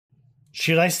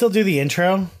Should I still do the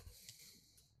intro?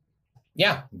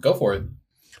 Yeah, go for it.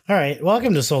 All right.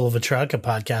 Welcome to Soul of a Truck, a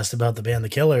podcast about the band The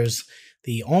Killers,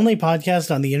 the only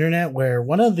podcast on the internet where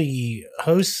one of the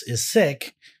hosts is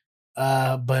sick,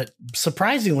 but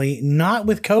surprisingly not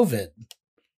with COVID.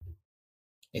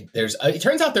 It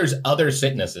turns out there's other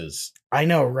sicknesses. I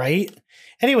know, right?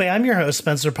 Anyway, I'm your host,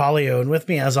 Spencer Polio, and with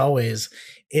me, as always,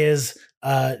 is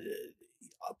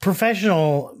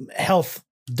professional health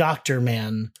doctor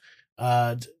man,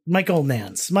 Michael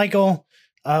Nance. Michael,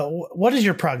 what is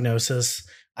your prognosis?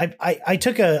 I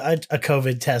took a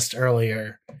COVID test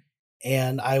earlier,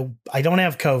 and I don't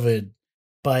have COVID,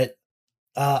 but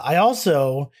I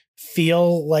also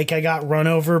feel like I got run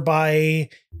over by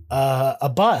a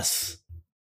bus.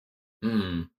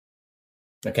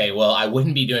 Okay, well, I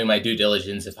wouldn't be doing my due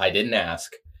diligence if I didn't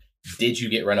ask. Did you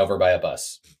get run over by a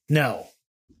bus? No.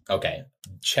 Okay,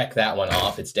 check that one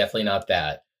off. It's definitely not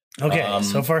that. Okay,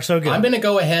 so far so good. I'm going to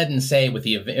go ahead and say, with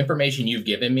the information you've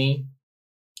given me,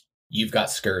 you've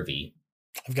got scurvy.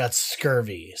 I've got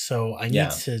scurvy, so I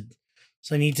need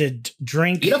to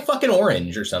drink. Eat a fucking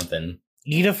orange or something.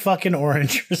 Eat a fucking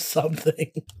orange or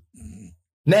something.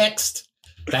 Next.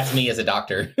 That's me as a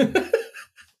doctor.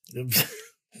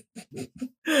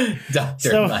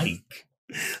 Dr. Mike.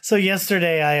 So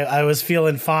yesterday I was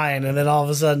feeling fine, and then all of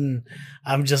a sudden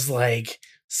I'm just like,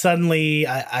 suddenly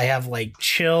I have like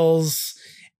chills,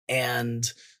 and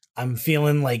I'm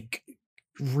feeling like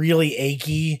really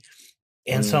achy.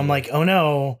 And so I'm like, oh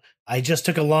no, I just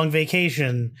took a long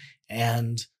vacation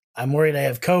and I'm worried I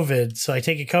have COVID. So I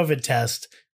take a COVID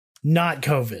test, not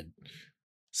COVID.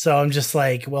 So I'm just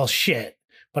like, well, shit,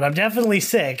 but I'm definitely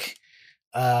sick.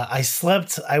 I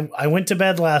slept. I went to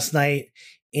bed last night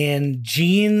in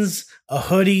jeans, a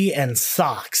hoodie, and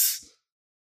socks.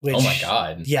 Which, oh my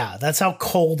God. Yeah, that's how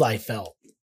cold I felt.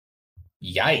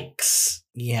 Yikes.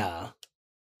 Yeah.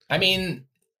 I mean,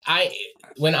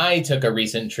 when I took a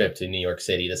recent trip to New York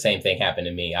City, the same thing happened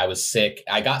to me. I was sick.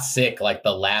 I got sick like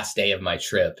the last day of my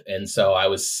trip. And so I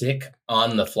was sick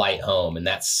on the flight home, and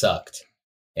that sucked.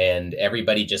 And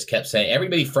everybody just kept saying,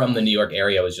 everybody from the New York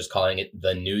area was just calling it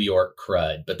the New York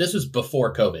crud. But this was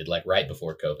before COVID, like right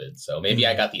before COVID. So maybe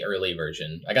I got the early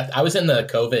version. I was in the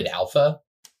COVID alpha.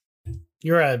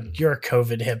 You're a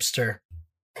COVID hipster.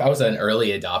 I was an early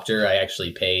adopter. I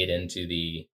actually paid into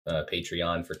the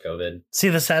Patreon for COVID. See,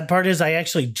 the sad part is I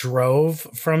actually drove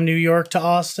from New York to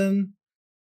Austin.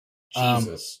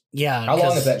 Jesus. Yeah. How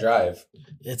long is that drive?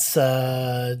 It's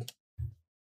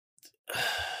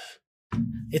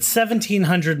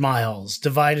 1,700 miles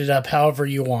divided up however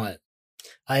you want.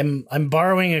 I'm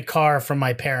borrowing a car from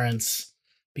my parents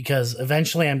because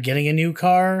eventually I'm getting a new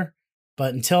car,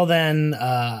 but until then,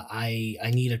 I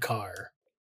need a car.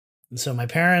 And so my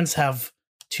parents have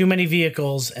too many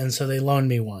vehicles, and so they loaned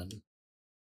me one.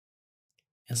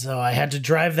 And so I had to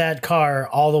drive that car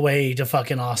all the way to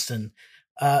fucking Austin.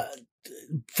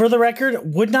 For the record,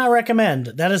 would not recommend.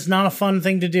 That is not a fun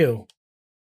thing to do.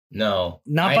 No.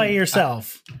 Not by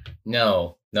yourself.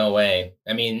 No way.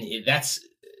 I mean, that's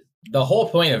the whole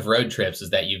point of road trips,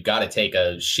 is that you've got to take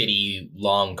a shitty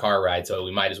long car ride, so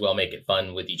we might as well make it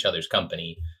fun with each other's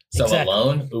company. So exactly.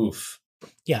 Alone, oof.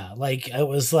 Yeah, like it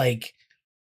was like,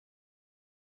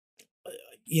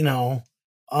 you know.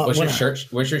 Was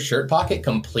your shirt pocket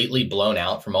completely blown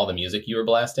out from all the music you were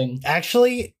blasting?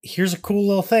 Actually, here's a cool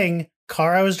little thing.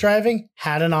 Car I was driving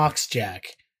had an aux jack.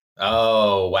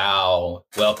 Oh, wow.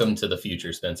 Welcome to the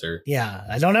future, Spencer. Yeah,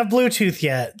 I don't have Bluetooth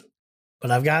yet,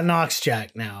 but I've got an aux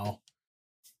jack now.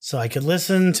 So I could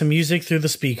listen to music through the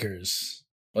speakers.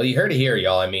 Well, you heard it here,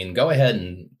 y'all. I mean, go ahead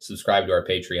and subscribe to our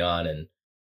Patreon and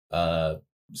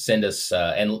send us,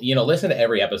 and, listen to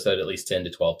every episode at least 10 to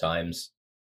 12 times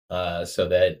so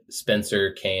that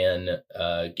Spencer can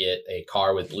get a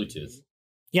car with Bluetooth.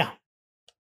 Yeah.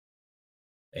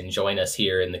 And join us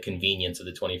here in the convenience of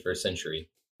the 21st century.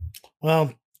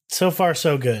 Well, so far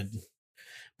so good.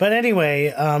 But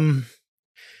anyway, I've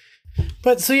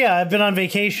been on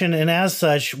vacation, and as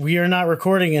such, we are not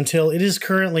recording until it is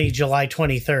currently July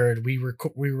 23rd. We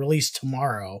release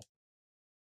tomorrow.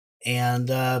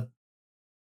 And I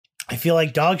feel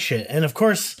like dog shit. And of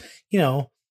course,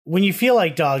 when you feel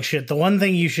like dog shit, the one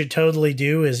thing you should totally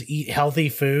do is eat healthy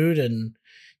food and,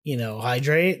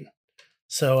 hydrate.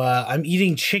 So I'm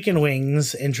eating chicken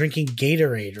wings and drinking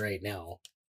Gatorade right now.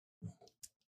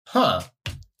 Huh.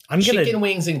 Chicken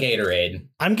wings and Gatorade.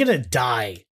 I'm going to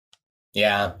die.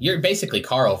 Yeah, you're basically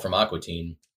Carl from Aqua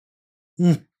Teen.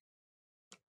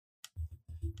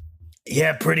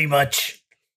 Yeah, pretty much.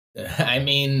 I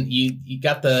mean,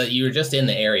 you were just in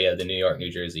the area, the New York,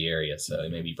 New Jersey area, so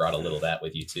maybe you brought a little of that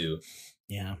with you too.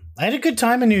 Yeah, I had a good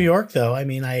time in New York, though. I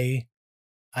mean,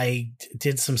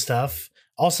 did some stuff.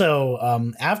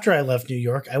 Also, after I left New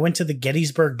York, I went to the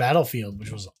Gettysburg Battlefield, which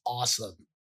was awesome.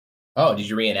 Oh, did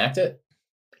you reenact it?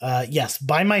 Yes,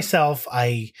 by myself.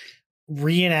 I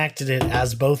reenacted it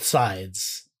as both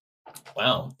sides.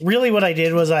 Wow. Really, what I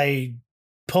did was I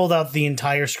pulled out the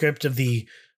entire script of the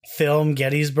film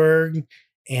Gettysburg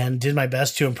and did my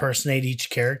best to impersonate each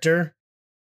character.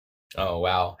 Oh,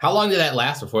 wow. How long did that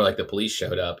last before like the police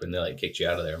showed up and they like kicked you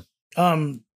out of there?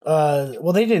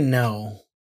 Well, they didn't know.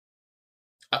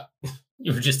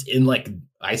 You were just in like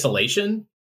isolation?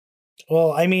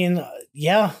 Well, I mean,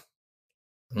 yeah.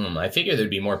 I figured there'd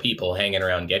be more people hanging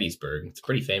around Gettysburg. It's a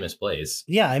pretty famous place.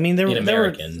 Yeah, I mean, there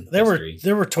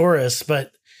were tourists,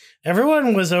 but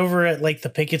everyone was over at like the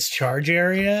Pickett's Charge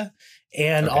area,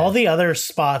 and all the other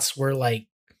spots were like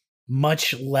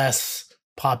much less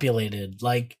populated.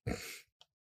 Like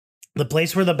the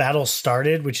place where the battle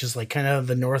started, which is like kind of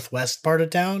the northwest part of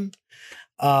town,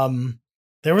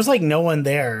 there was like no one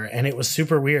there, and it was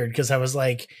super weird because I was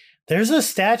like, there's a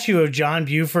statue of John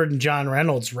Buford and John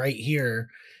Reynolds right here.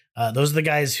 Those are the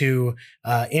guys who,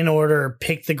 in order,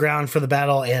 picked the ground for the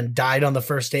battle and died on the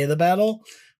first day of the battle.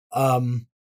 I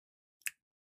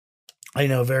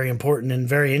know, very important and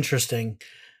very interesting.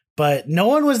 But no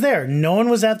one was there. No one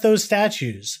was at those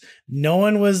statues. No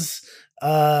one was,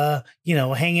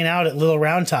 hanging out at Little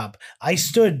Round Top. I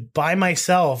stood by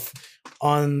myself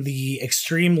on the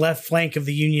extreme left flank of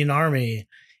the Union Army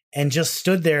and just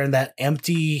stood there in that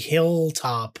empty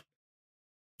hilltop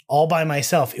all by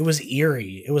myself. It was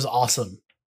eerie. It was awesome.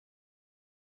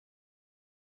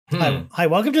 Hi,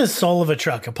 welcome to The Soul of a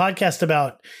Truck, a podcast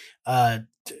about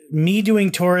me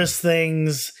doing tourist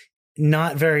things,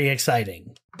 not very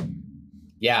exciting.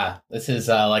 Yeah, this is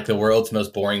like the world's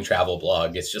most boring travel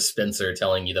blog. It's just Spencer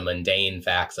telling you the mundane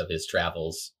facts of his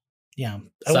travels. Yeah.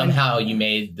 Somehow you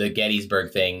made the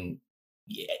Gettysburg thing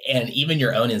and even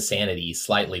your own insanity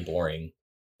slightly boring.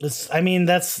 That's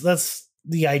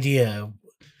the idea.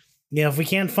 You know, if we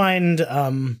can't find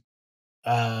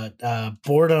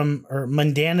boredom or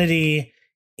mundanity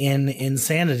in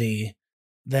insanity,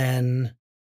 then,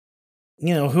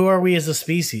 you know, who are we as a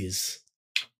species?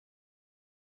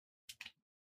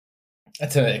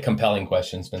 That's a compelling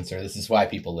question, Spencer. This is why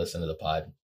people listen to the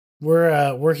pod.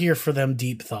 We're here for them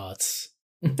deep thoughts.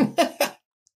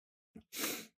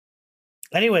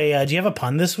 Anyway, do you have a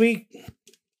pun this week?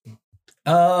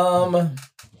 No.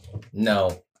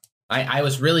 I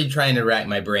was really trying to rack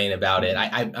my brain about it.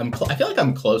 I feel like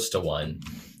I'm close to one.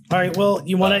 All right. Well,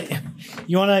 you want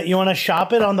to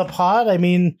shop it on the pod? I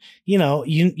mean, you know,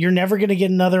 you're never going to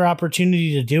get another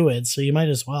opportunity to do it, so you might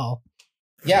as well.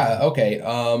 Yeah. Okay.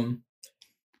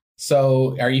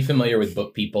 So, are you familiar with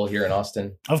Book People here in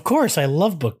Austin? Of course, I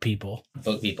love Book People.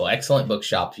 Book People, excellent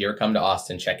bookshop. If you ever come to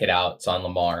Austin, check it out. It's on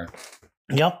Lamar.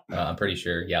 Yep. I'm pretty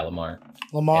sure. Yeah, Lamar.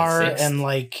 And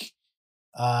like.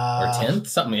 Or 10th,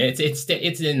 something.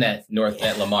 It's in that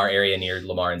Lamar area near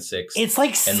Lamar and 6th. It's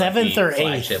like 7th or 8th.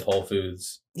 Flagship Whole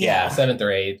Foods. Yeah, 7th or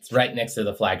 8th, right next to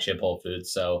the flagship Whole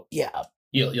Foods. So yeah,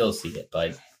 you'll see it.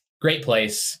 But great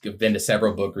place. I've been to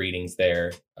several book readings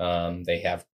there. They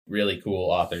have really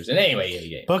cool authors. And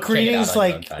anyway, book readings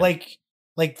like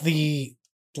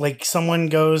someone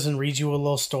goes and reads you a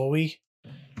little story,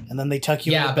 and then they tuck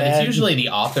you. Yeah, but it's usually the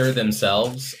author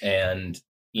themselves and.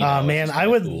 Man, I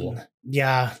would, cool.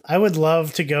 Yeah, I would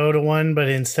love to go to one, but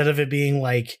instead of it being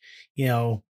like, you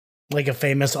know, like a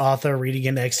famous author reading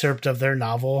an excerpt of their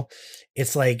novel,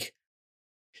 it's like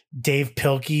Dave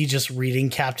Pilkey just reading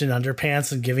Captain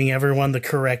Underpants and giving everyone the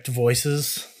correct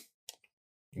voices.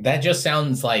 That just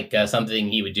sounds like something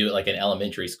he would do at like an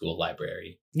elementary school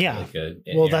library. Yeah.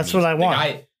 That's what I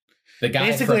want. The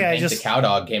guy basically, from Hank the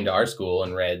Cowdog came to our school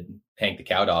and read Hank the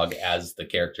Cowdog as the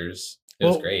characters. It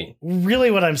was great.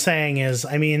 Really what I'm saying is,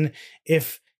 I mean,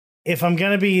 if I'm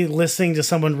going to be listening to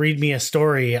someone read me a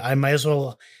story, I might as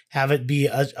well have it be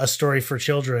a story for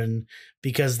children,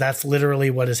 because that's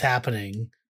literally what is happening.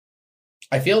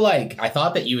 I feel like I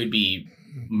thought that you would be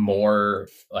more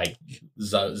like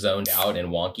zoned out and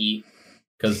wonky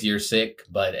because you're sick,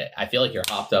 but I feel like you're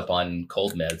hopped up on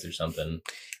cold meds or something.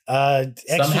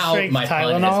 Somehow my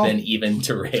pun has been even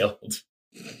derailed.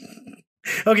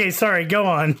 Okay, sorry, go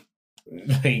on.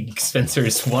 Like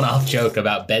Spencer's one-off joke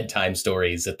about bedtime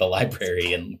stories at the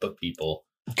library and Book People.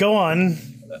 Go on.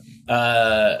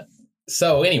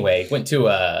 So anyway,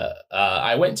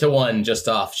 I went to one just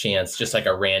off chance, just like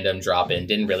a random drop-in.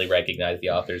 Didn't really recognize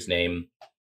the author's name,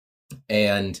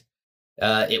 and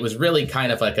it was really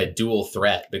kind of like a dual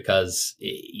threat because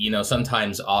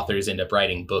sometimes authors end up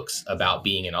writing books about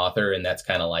being an author, and that's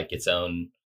kind of like its own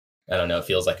I don't know. It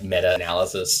feels like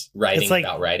meta-analysis writing like-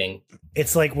 about writing.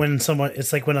 It's like when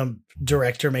a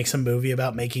director makes a movie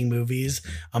about making movies.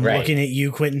 I'm Right. looking at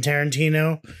you, Quentin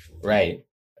Tarantino. Right.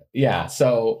 Yeah.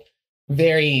 So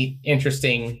very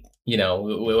interesting,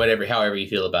 however you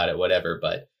feel about it, whatever.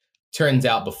 But turns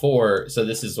out this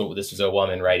was a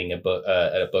woman writing a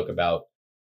book about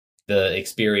the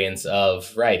experience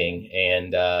of writing.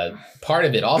 And part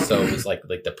of it also was like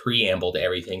the preamble to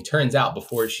everything. Turns out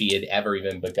before she had ever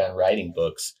even begun writing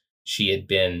books, she had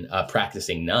been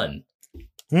practicing nun.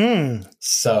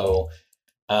 So,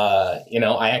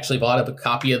 I actually bought a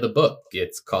copy of the book.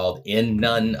 It's called In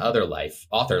Nun Author Life.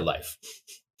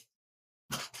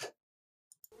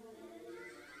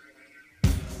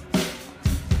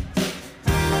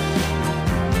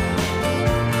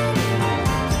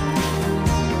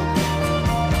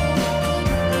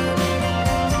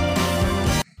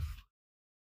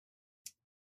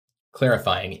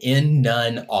 Clarifying, In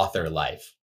Nun Author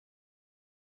Life.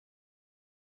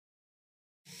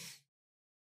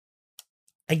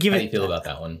 How do you feel about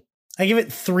that one? I give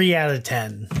it 3 out of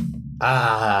 10.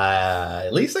 At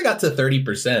least I got to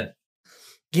 30%.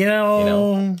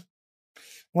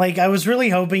 Like I was really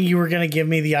hoping you were going to give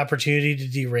me the opportunity to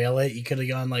derail it. You could have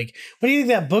gone like, what do you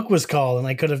think that book was called? And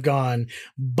I could have gone,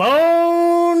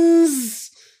 Bones.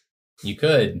 You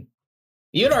could.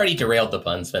 You had already derailed the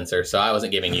pun, Spencer, so I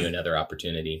wasn't giving you another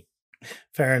opportunity.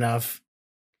 Fair enough.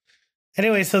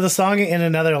 Anyway, so the song In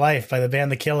Another Life by the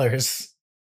band The Killers.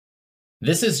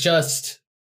 This is just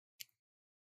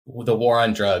the War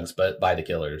on Drugs, but by The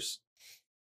Killers.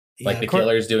 Like the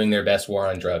Killers doing their best War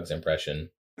on Drugs impression.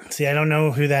 See, I don't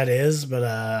know who that is, but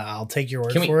I'll take your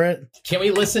word for it. Can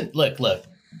we listen? Look.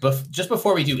 Just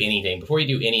before we do anything, before we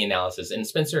do any analysis, and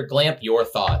Spencer, Glamp your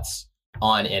thoughts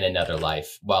on In Another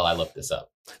Life while I look this up.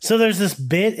 So there's this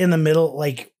bit in the middle,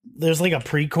 like there's like a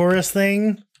pre-chorus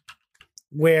thing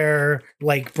where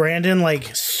like Brandon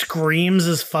like screams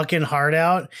his fucking heart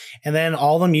out, and then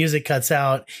all the music cuts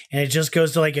out and it just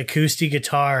goes to like acoustic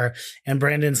guitar, and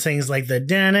Brandon sings like the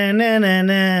da na na na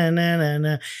na na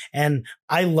na, and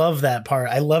I love that part.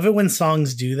 I love it when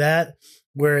songs do that,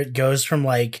 where it goes from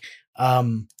like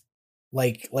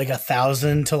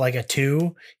 1,000 to like a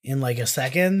 2 in like a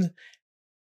second.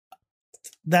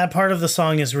 That part of the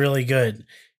song is really good.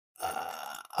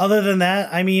 Other than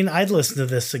that, I mean, I'd listen to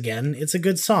this again. It's a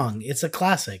good song. It's a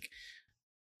classic.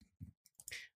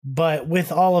 But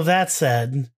with all of that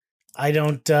said, I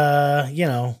don't,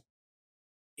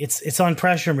 it's on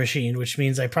Pressure Machine, which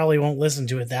means I probably won't listen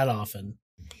to it that often.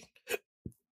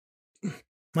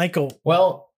 Michael.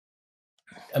 Well,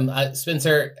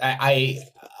 Spencer, I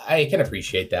can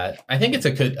appreciate that. I think it's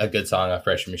a good song on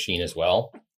Pressure Machine as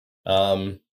well.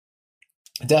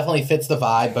 Definitely fits the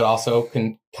vibe, but also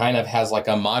kind of has like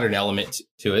a modern element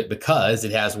to it because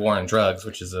it has War on Drugs,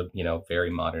 which is a very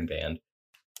modern band.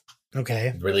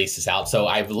 Okay, releases out. So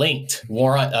I've linked a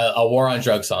War on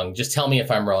Drugs song. Just tell me if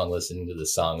I'm wrong listening to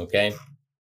this song, okay?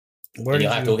 We'll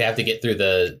have to get through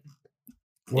the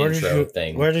intro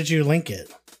thing. Where did you link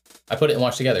it? I put it in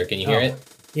Watch Together. Can you hear it?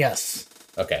 Yes.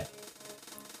 Okay.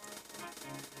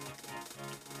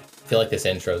 I feel like this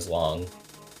intro's long.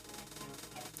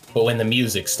 But when the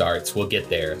music starts, we'll get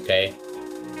there, okay?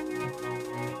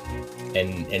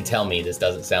 And tell me this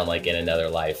doesn't sound like In Another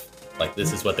Life. Like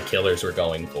this is what the Killers were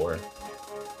going for.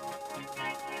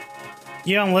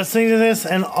 I'm listening to this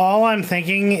and all I'm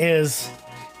thinking is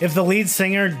if the lead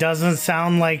singer doesn't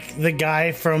sound like the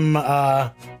guy from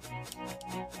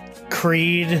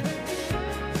Creed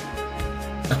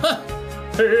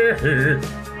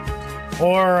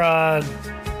or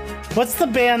what's the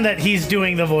band that he's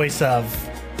doing the voice of?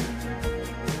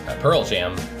 Pearl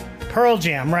Jam. Pearl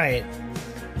Jam, right.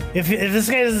 If this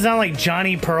guy doesn't sound like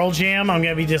Johnny Pearl Jam, I'm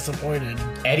going to be disappointed.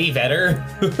 Eddie Vedder?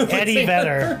 Eddie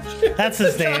Vedder. That's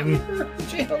his name.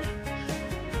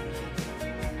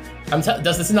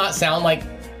 Does this not sound like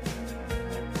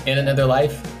In Another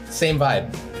Life? Same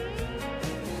vibe.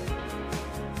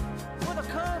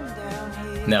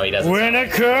 No, he doesn't. When I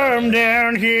come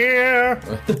down here.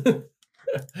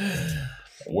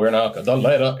 We're not the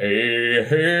letter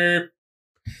A.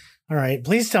 All right,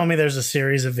 please tell me there's a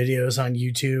series of videos on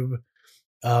YouTube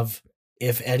of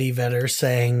if Eddie Vedder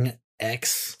sang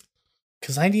X,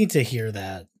 because I need to hear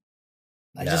that.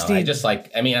 I'm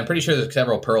pretty sure there's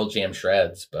several Pearl Jam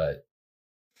shreds, but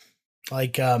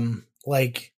like,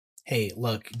 hey,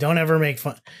 look, don't ever make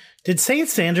fun. Did Saint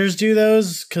Sanders do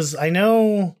those? Because I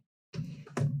know.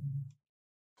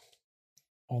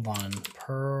 Hold on,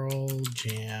 Pearl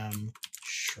Jam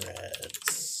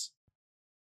shreds.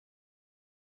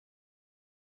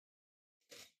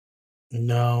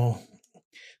 No,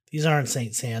 These aren't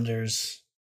Saint Sanders.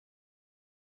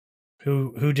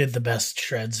 Who did the best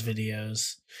Shreds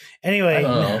videos? Anyway, I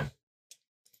don't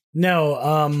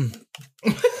no.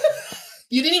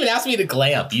 You didn't even ask me to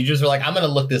glamp. You just were like, I'm going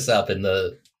to look this up in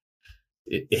the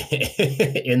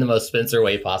most Spencer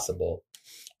way possible.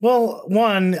 Well,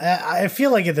 one, I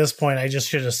feel like at this point I just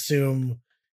should assume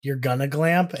you're gonna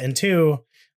glamp, and two,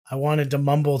 I wanted to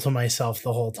mumble to myself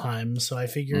the whole time, so I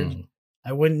figured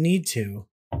I wouldn't need to.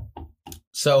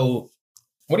 So,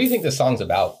 what do you think this song's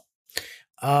about?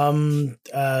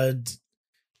 It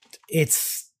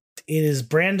is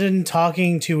Brandon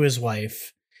talking to his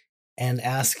wife and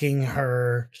asking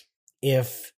her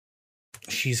if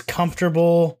she's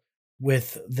comfortable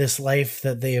with this life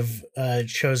that they've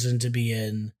chosen to be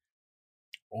in,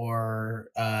 or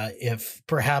if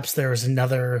perhaps there was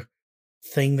another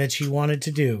thing that she wanted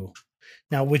to do.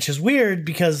 Now, which is weird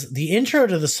because the intro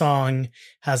to the song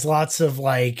has lots of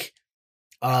like,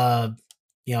 well,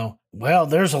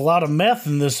 there's a lot of meth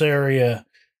in this area.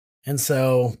 And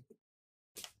so,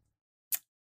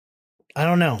 I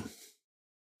don't know.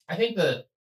 I think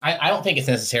I don't think it's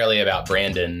necessarily about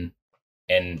Brandon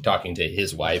and talking to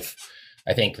his wife.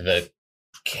 I think the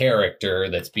character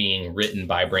that's being written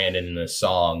by Brandon in this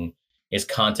song is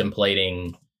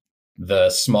contemplating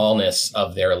the smallness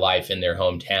of their life in their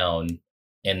hometown,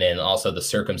 and then also the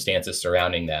circumstances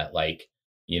surrounding that. Like,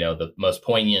 the most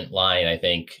poignant line I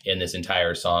think in this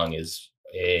entire song is,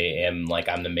 I'm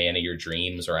the man of your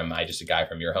dreams, or am I just a guy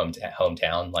from your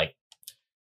hometown? Like,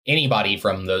 anybody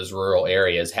from those rural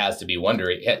areas has to be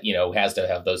wondering, has to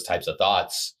have those types of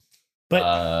thoughts,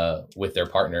 but with their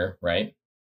partner, right?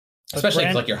 Especially if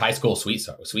it's like your high school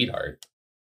sweetheart.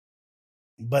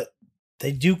 But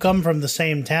they do come from the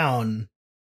same town.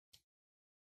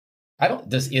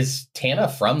 Is Tana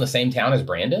from the same town as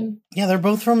Brandon? Yeah,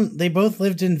 they both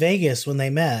lived in Vegas when they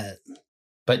met.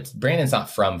 But Brandon's not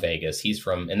from Vegas.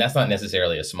 And that's not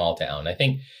necessarily a small town. I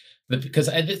think because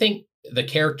I think the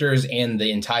characters and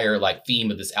the entire like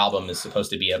theme of this album is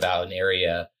supposed to be about an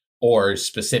area, or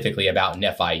specifically about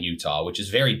Nephi, Utah, which is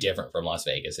very different from Las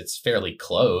Vegas. It's fairly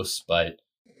close, but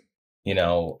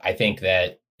I think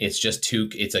that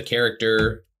it's a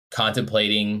character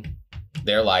contemplating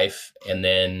their life, and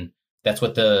then that's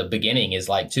what the beginning is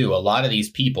like too. A lot of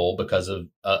these people, because of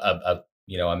a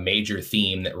major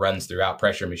theme that runs throughout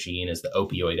Pressure Machine, is the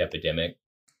opioid epidemic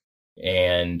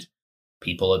and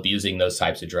people abusing those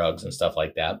types of drugs and stuff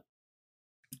like that.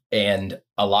 And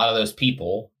a lot of those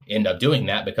people end up doing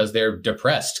that because they're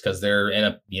depressed, because they're in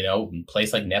a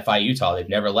place like Nephi, Utah. They've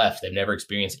never left. They've never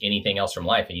experienced anything else from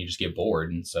life, and you just get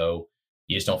bored. And so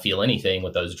you just don't feel anything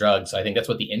with those drugs. I think that's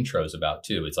what the intro is about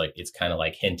too. It's kind of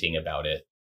like hinting about it.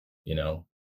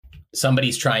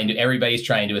 Everybody's trying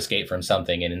to escape from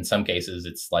something. And in some cases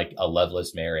it's like a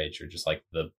loveless marriage, or just like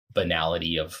the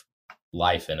banality of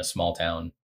life in a small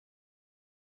town.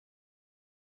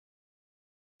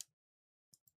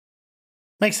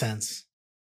 Makes sense.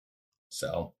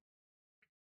 So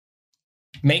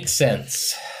makes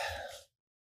sense.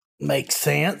 Makes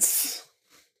sense.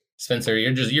 Spencer,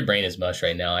 your brain is mush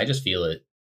right now. I just feel it.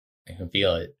 I can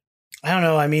feel it. I don't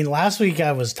know. I mean, last week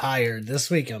I was tired. This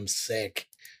week I'm sick.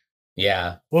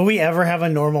 Yeah. Will we ever have a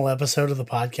normal episode of the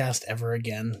podcast ever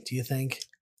again, do you think?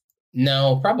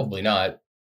 No, probably not.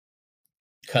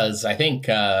 Because I think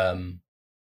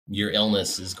your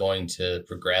illness is going to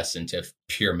progress into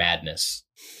pure madness.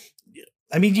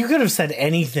 I mean, you could have said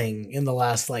anything in the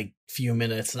last like few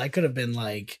minutes, and I could have been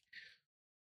like,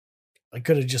 I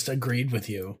could have just agreed with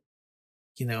you,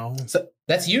 So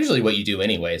that's usually what you do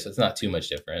anyway, so it's not too much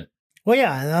different. Well,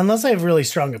 yeah, unless I have really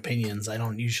strong opinions, I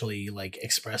don't usually like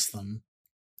express them.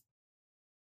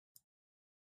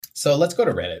 So let's go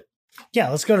to Reddit. Yeah,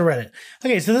 let's go to Reddit.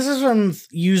 Okay, so this is from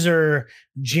user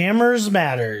Jammers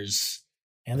Matters.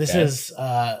 And this is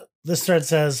this thread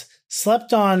says,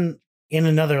 slept on in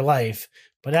another life,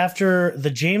 but after the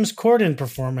James Corden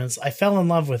performance, I fell in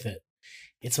love with it.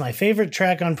 It's my favorite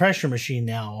track on Pressure Machine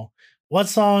now. What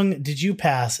song did you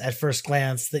pass at first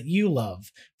glance that you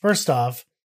love? First off,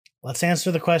 let's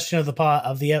answer the question of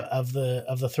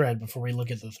the thread before we look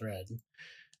at the thread.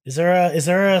 Is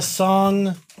there a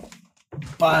song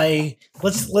by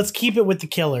let's keep it with the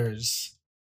Killers?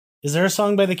 Is there a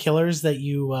song by the Killers that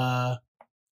you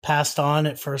passed on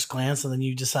at first glance, and then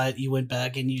you went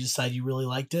back and you decide you really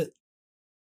liked it?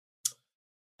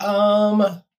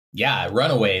 Yeah,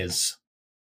 Runaways.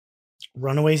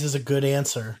 Runaways is a good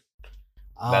answer.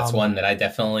 That's one that I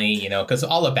definitely, because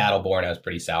all of Battleborn I was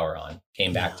pretty sour on.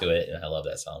 Came back to it, and I love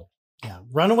that song. Yeah,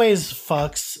 Runaways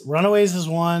fucks. Runaways is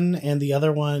one, and the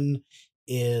other one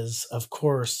is, of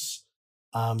course,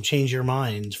 Change Your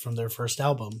Mind from their first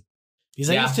album. Because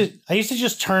I used to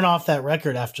just turn off that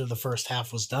record after the first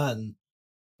half was done,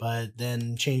 but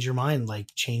then change your mind, like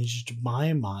changed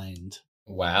my mind.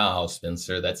 Wow,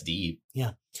 Spencer, that's deep.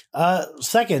 Yeah.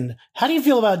 Second, how do you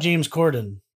feel about James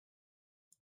Corden?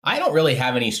 I don't really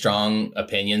have any strong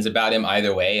opinions about him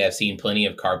either way. I've seen plenty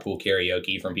of carpool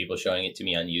karaoke from people showing it to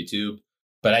me on YouTube,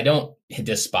 but I don't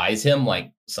despise him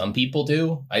like some people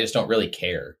do. I just don't really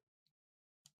care.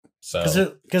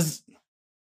 So, because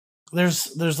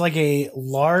there's like a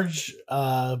large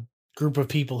group of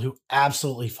people who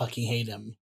absolutely fucking hate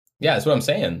him. Yeah, that's what I'm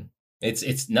saying.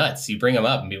 It's nuts. You bring him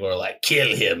up and people are like,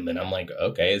 kill him. And I'm like,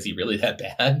 okay, is he really that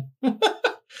bad?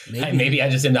 Maybe I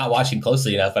just am not watching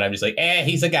closely enough and I'm just like,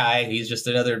 he's a guy. He's just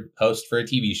another host for a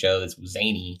TV show that's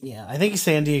zany. Yeah, I think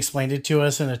Sandy explained it to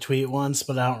us in a tweet once,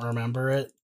 but I don't remember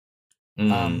it.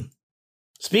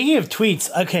 Speaking of tweets,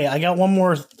 okay, I got one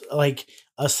more like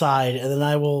aside and then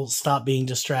I will stop being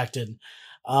distracted.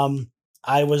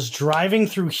 I was driving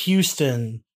through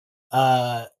Houston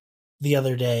the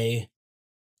other day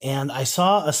and I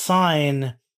saw a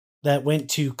sign that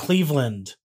went to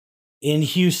Cleveland in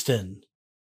Houston.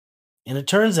 And it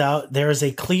turns out there is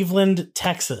a Cleveland,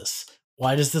 Texas.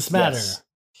 Why does this matter? Yes.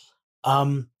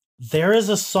 There is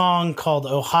a song called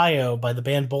Ohio by the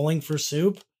band Bowling for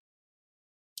Soup.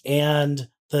 And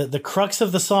the crux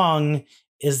of the song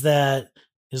is that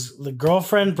the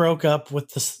girlfriend broke up with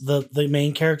the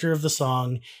main character of the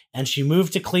song, and she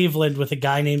moved to Cleveland with a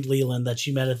guy named Leland that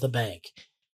she met at the bank.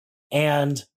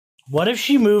 And what if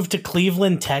she moved to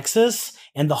Cleveland, Texas,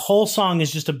 and the whole song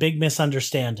is just a big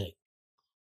misunderstanding?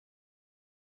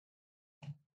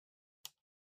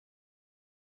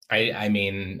 I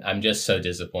mean, I'm just so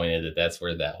disappointed that that's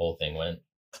where that whole thing went.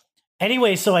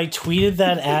 Anyway, so I tweeted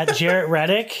that at Jarrett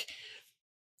Reddick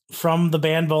from the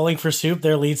band Bowling for Soup,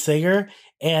 their lead singer,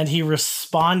 and he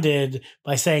responded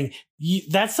by saying,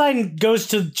 that sign goes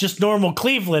to just normal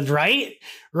Cleveland, right?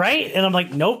 Right? And I'm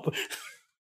like, nope.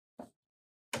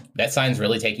 That sign's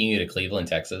really taking you to Cleveland,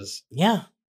 Texas? Yeah.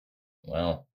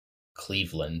 Well,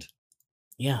 Cleveland.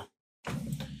 Yeah.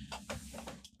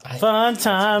 Fun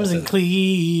times in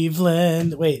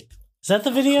Cleveland. Wait, is that the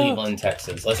video? Cleveland,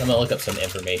 Texas. I'm gonna look up some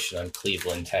information on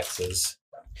Cleveland, Texas.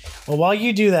 Well, while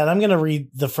you do that, I'm gonna read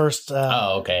the first.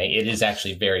 Okay. It is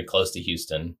actually very close to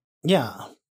Houston. Yeah.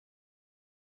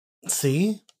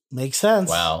 See, makes sense.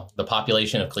 Wow, the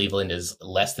population of Cleveland is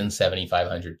less than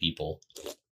 7,500 people,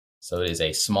 so it is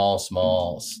a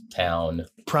small town.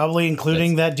 Probably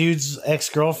including that dude's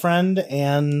ex-girlfriend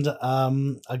and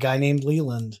a guy named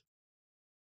Leland.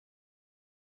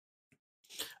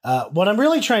 What I'm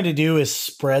really trying to do is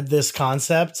spread this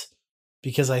concept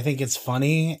because I think it's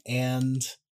funny, and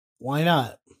why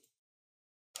not?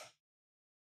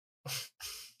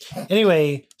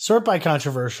 Anyway, sort by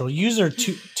controversial. User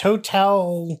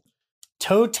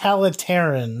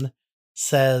Totalitarian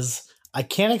says, I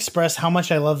can't express how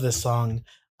much I love this song.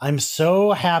 I'm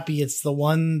so happy it's the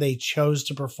one they chose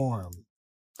to perform.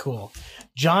 Cool.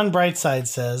 John Brightside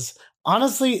says,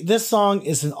 honestly, this song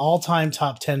is an all-time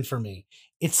top 10 for me.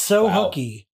 It's so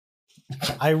hooky.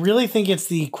 I really think it's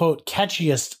the, quote,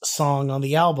 catchiest song on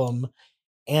the album,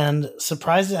 and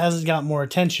surprised it hasn't got more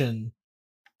attention.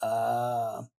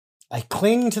 I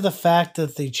cling to the fact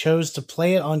that they chose to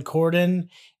play it on Corden,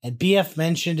 and BF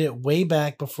mentioned it way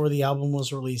back before the album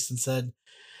was released and said,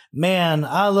 man,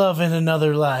 I love In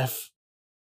Another Life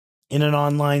in an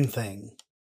online thing.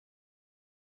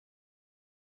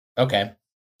 Okay.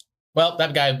 Well,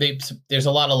 that guy, there's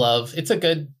a lot of love. It's a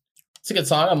good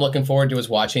song. I'm looking forward to us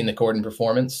watching the Corden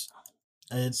performance.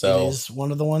 It is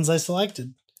one of the ones I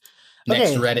selected.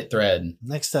 Next Reddit thread.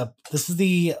 Next up, this is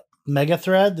the mega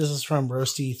thread. This is from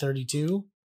Roasty32.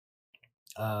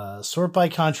 Sort by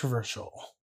controversial.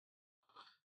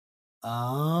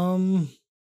 Let's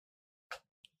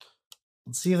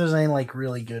see if there's any like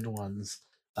really good ones.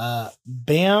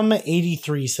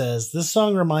 Bam83 says, this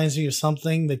song reminds me of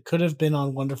something that could have been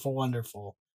on Wonderful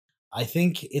Wonderful. I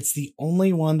think it's the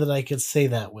only one that I could say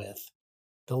that with.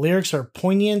 The lyrics are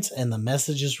poignant and the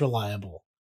message is reliable.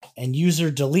 And user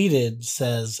deleted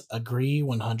says, agree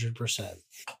 100%.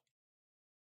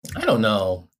 I don't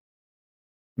know.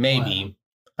 Maybe. Wow.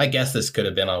 I guess this could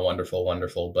have been on Wonderful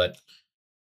Wonderful, but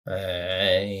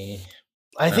I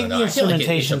think the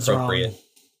instrumentation's wrong.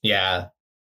 Yeah.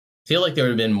 I feel like there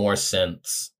would have been more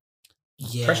synths.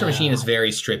 Yeah. Pressure Machine is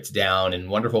very stripped down, and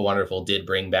Wonderful Wonderful did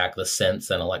bring back the synths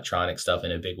and electronic stuff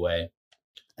in a big way.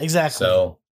 Exactly.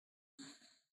 So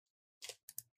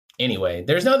anyway,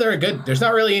 there's not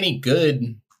really any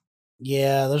good.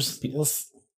 Yeah, there's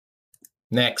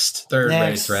next third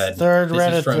Reddit thread. Third this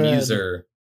Reddit is from thread. user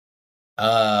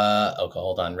Okay,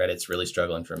 hold on. Reddit's really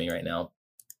struggling for me right now.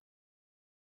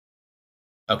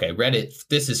 Okay, Reddit.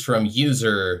 This is from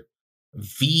user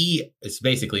V. It's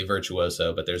basically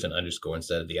virtuoso, but there's an underscore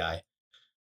instead of the I.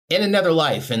 In Another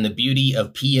Life and the beauty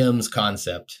of PM's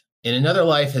concept. In Another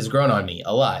Life has grown on me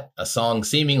a lot. A song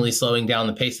seemingly slowing down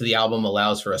the pace of the album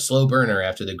allows for a slow burner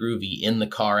after the groovy In the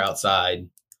Car Outside.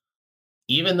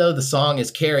 Even though the song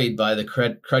is carried by the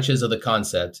crutches of the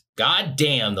concept,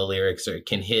 goddamn, the lyrics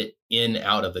can hit in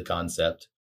out of the concept.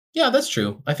 Yeah, that's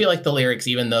true. I feel like the lyrics,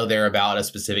 even though they're about a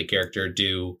specific character,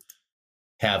 do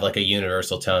have like a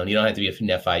universal tone. You don't have to be from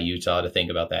Nephi, Utah to think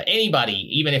about that. Anybody,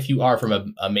 even if you are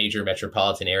from a major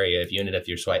metropolitan area, if you ended up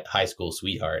your high school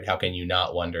sweetheart, how can you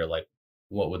not wonder, like,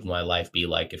 what would my life be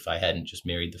like if I hadn't just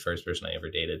married the first person I ever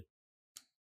dated?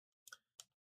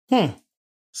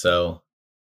 So,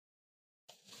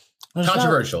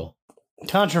 controversial.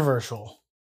 Controversial.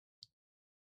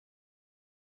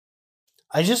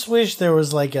 I just wish there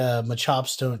was like a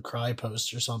Machops Don't Cry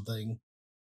post or something.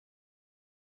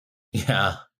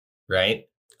 Yeah, right.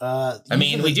 I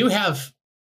mean, we do have.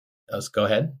 Go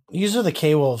ahead. User the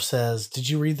K-Wolf says, "Did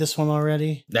you read this one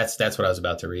already?" That's what I was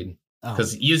about to read.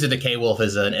 Because User the K-Wolf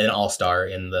is an all-star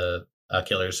in the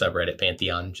Killers subreddit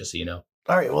pantheon. Just so you know.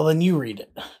 All right, well then you read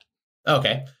it.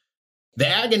 Okay. The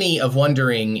agony of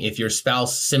wondering if your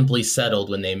spouse simply settled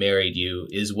when they married you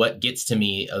is what gets to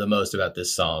me the most about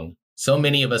this song. So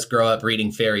many of us grow up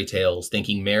reading fairy tales,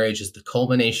 thinking marriage is the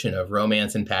culmination of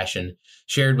romance and passion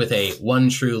shared with a one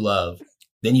true love.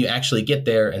 Then you actually get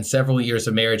there and several years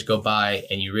of marriage go by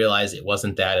and you realize it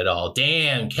wasn't that at all.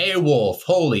 Damn, K-Wolf,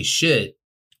 holy shit.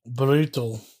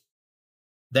 Brutal.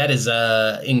 That is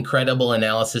incredible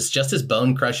analysis, just as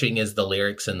bone-crushing as the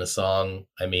lyrics in the song.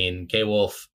 I mean,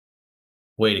 K-Wolf,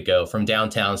 way to go. From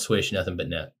downtown, swish, nothing but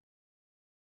net.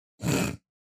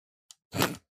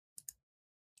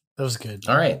 That was good.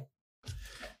 All right.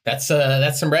 That's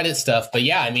some Reddit stuff. But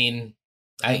yeah, I mean,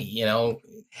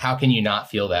 how can you not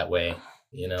feel that way?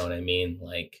 You know what I mean?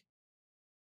 Like,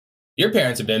 your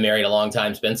parents have been married a long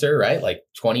time, Spencer, right? Like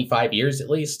 25 years at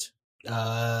least?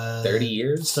 30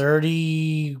 years?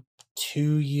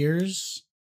 32 years.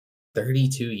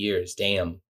 32 years.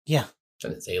 Damn. Yeah.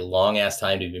 It's a long ass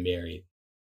time to be married.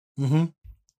 Mm-hmm.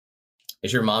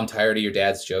 Is your mom tired of your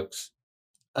dad's jokes?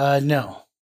 No.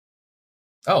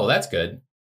 Oh, that's good.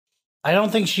 I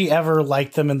don't think she ever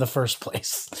liked them in the first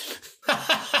place.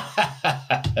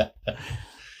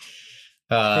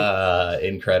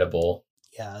 Incredible.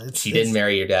 Yeah. She didn't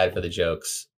marry your dad for the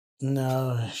jokes.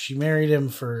 No, she married him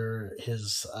for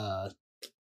his, I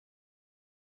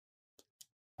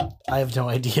have no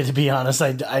idea, to be honest.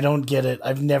 I don't get it.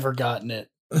 I've never gotten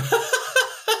it.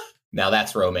 Now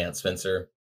that's romance, Spencer.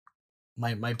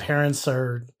 My parents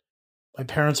are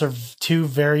two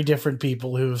very different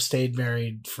people who have stayed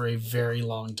married for a very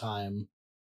long time.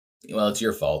 Well, it's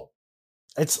your fault.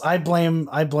 I blame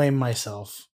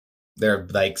myself. They're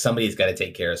like, somebody's got to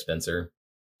take care of Spencer.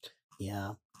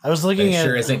 Yeah. I was looking at... It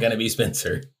sure isn't going to be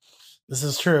Spencer. This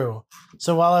is true.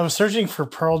 So while I was searching for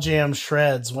Pearl Jam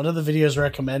shreds, one of the videos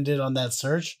recommended on that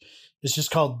search is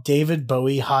just called David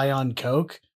Bowie High on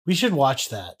Coke. We should watch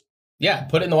that. Yeah,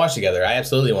 put it in the watch together. I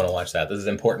absolutely want to watch that. This is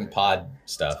important pod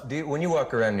stuff. When you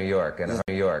walk around New York and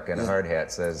a hard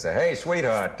hat says, "Hey,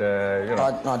 sweetheart,"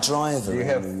 I drive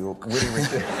around New York.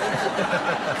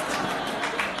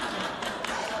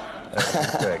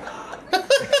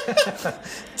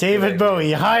 David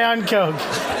Bowie, high on Coke.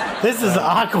 This is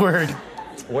awkward.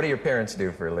 What do your parents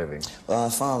do for a living? Well, my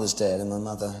father's dead and my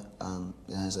mother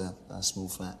has a small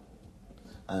flat.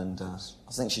 And I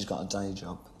think she's got a day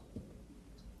job.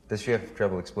 Does she have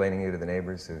trouble explaining you to the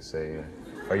neighbors who say,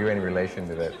 are you any relation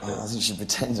to that? I think she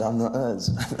pretends I'm not hers.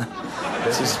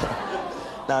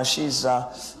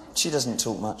 She doesn't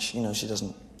talk much. You know, she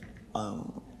doesn't...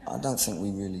 I don't think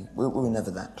we were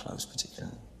never that close,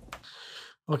 particularly.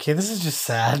 Okay, this is just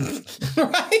sad.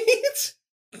 Right?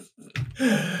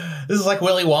 This is like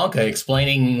Willy Wonka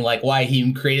explaining like why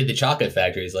he created the chocolate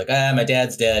factory. He's like, my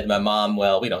dad's dead, my mom,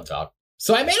 well, we don't talk.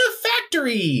 So I made a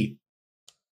factory.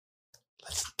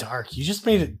 That's dark. You just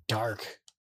made it dark.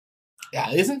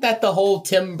 Yeah, isn't that the whole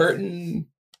Tim Burton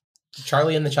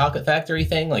Charlie and the Chocolate Factory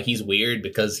thing? Like, he's weird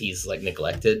because he's like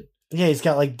neglected. Yeah, he's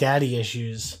got like daddy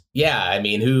issues. Yeah, I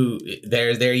mean,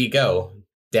 there you go.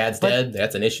 Dad's dead.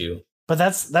 That's an issue. But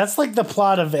that's like the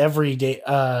plot of every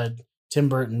Tim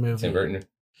Burton movie. Tim Burton.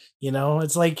 You know,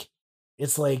 it's like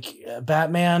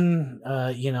Batman.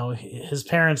 You know, his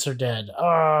parents are dead.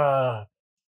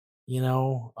 You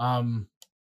know,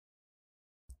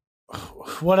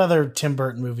 what other Tim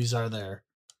Burton movies are there?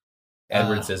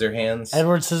 Edward Scissorhands.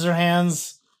 Edward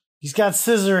Scissorhands. He's got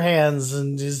scissor hands,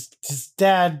 and his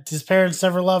parents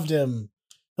never loved him.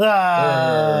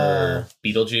 Ah,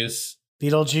 Beetlejuice.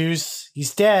 Beetlejuice.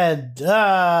 He's dead.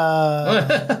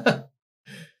 Ah.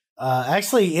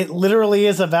 Actually, it literally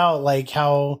is about like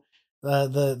how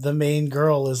the main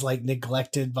girl is like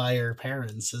neglected by her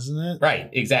parents, isn't it?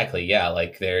 Right, exactly. Yeah,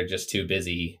 like they're just too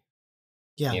busy.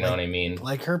 Yeah, you know what I mean?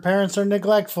 Like her parents are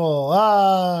neglectful.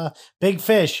 Ah, Big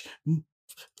Fish.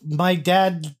 My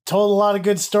dad told a lot of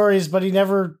good stories, but he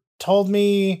never told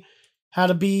me how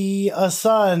to be a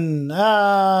son.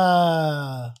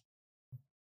 Ah.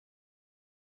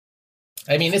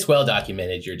 I mean, it's well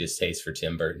documented your distaste for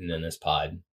Tim Burton in this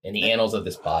pod. In the annals of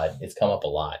this pod, it's come up a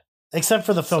lot. Except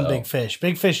for the film Big Fish.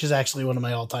 Big Fish is actually one of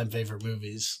my all-time favorite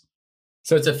movies.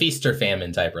 So it's a feast or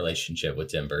famine type relationship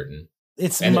with Tim Burton.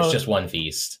 There's just one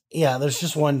feast. Yeah, there's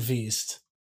just one feast.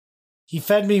 He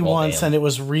fed me once and it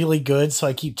was really good, so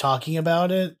I keep talking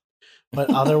about it. But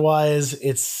otherwise,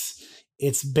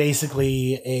 it's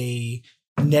basically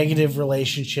a negative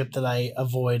relationship that I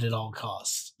avoid at all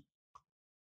costs.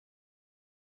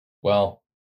 Well,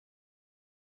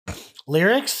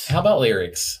 lyrics? How about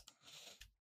lyrics?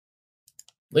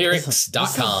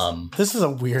 Lyrics.com. This is a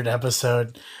weird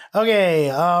episode.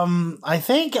 Okay, I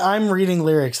think I'm reading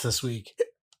lyrics this week.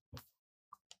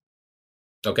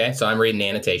 Okay, so I'm reading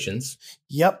annotations.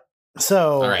 Yep.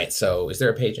 So all right, so is there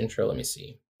a page intro? Let me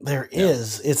see. There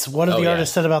is. It's what the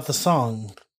artist said about the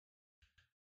song.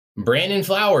 Brandon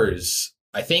Flowers.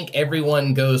 I think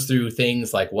everyone goes through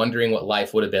things like wondering what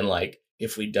life would have been like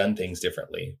if we'd done things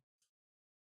differently.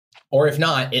 Or if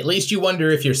not, at least you wonder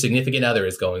if your significant other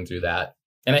is going through that.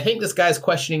 And I think this guy's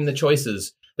questioning the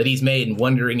choices that he's made and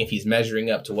wondering if he's measuring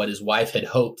up to what his wife had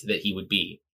hoped that he would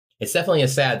be. It's definitely a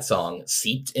sad song,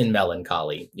 seeped in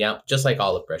melancholy. Yeah, just like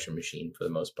all of Pressure Machine for the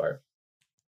most part.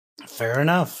 Fair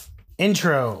enough.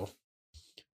 Intro.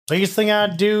 Biggest thing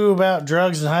I'd do about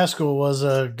drugs in high school was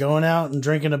going out and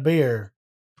drinking a beer.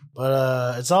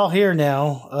 But it's all here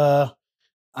now.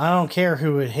 I don't care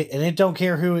who it hit, and it don't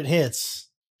care who it hits.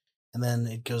 And then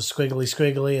it goes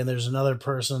squiggly, and there's another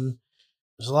person.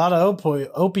 There's a lot of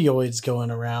opioids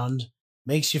going around.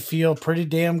 Makes you feel pretty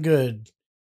damn good.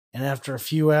 And after a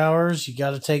few hours, you got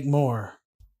to take more.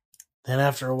 Then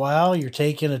after a while, you're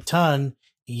taking a ton,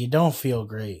 and you don't feel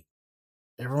great.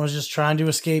 Everyone's just trying to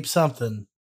escape something.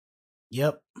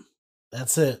 Yep,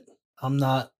 that's it. I'm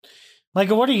not...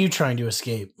 Micah, what are you trying to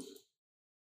escape?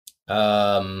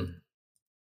 King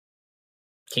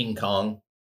Kong.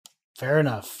 Fair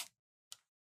enough.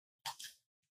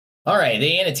 All right,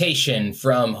 the annotation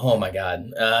from, oh my God,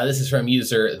 this is from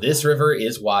user This River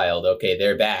is Wild. Okay,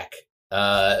 they're back.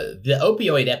 The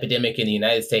opioid epidemic in the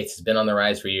United States has been on the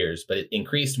rise for years, but it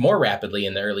increased more rapidly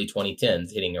in the early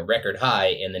 2010s, hitting a record high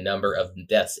in the number of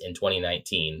deaths in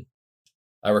 2019.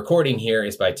 A recording here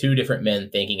is by two different men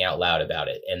thinking out loud about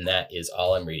it, and that is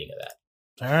all I'm reading of that.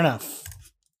 Fair enough.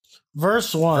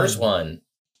 Verse 1. Verse 1.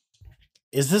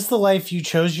 Is this the life you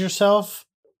chose yourself,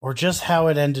 or just how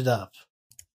it ended up?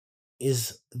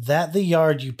 Is that the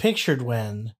yard you pictured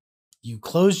when you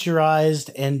closed your eyes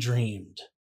and dreamed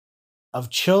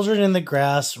of children in the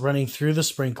grass running through the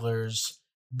sprinklers,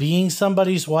 being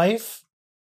somebody's wife?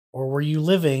 Or were you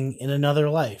living in another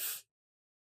life?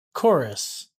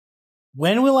 Chorus.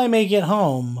 When will I make it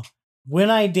home?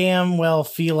 When I damn well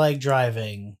feel like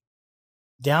driving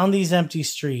down these empty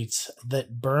streets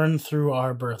that burn through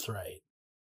our birthright.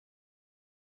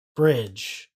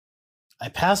 Bridge. I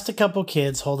passed a couple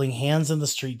kids holding hands in the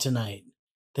street tonight.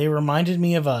 They reminded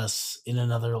me of us in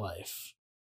another life.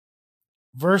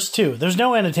 Verse 2. There's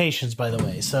no annotations, by the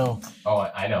way, so... Oh,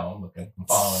 I know. I'm looking. I'm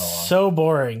following along. So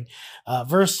boring.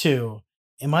 Verse 2.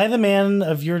 Am I the man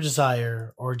of your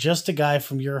desire, or just a guy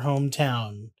from your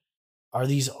hometown? Are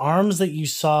these arms that you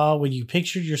saw when you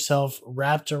pictured yourself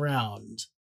wrapped around?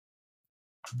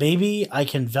 Baby, I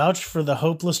can vouch for the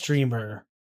hopeless dreamer.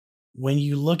 When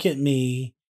you look at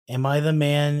me, am I the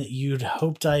man you'd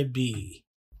hoped I'd be?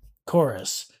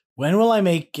 Chorus. When will I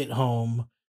make it home?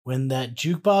 When that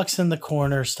jukebox in the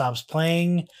corner stops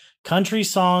playing country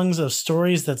songs of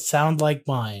stories that sound like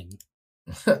mine.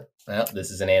 Well, this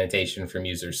is an annotation from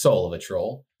user Soul of a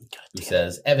Troll, who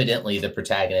says, evidently the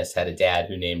protagonist had a dad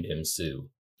who named him Sue.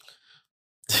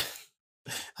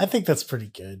 I think that's pretty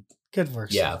good. Good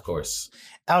work. Yeah, of course.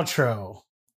 Outro.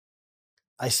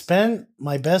 I spent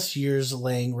my best years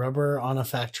laying rubber on a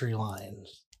factory line.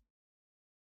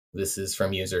 This is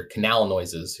from user Canal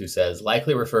Noises, who says,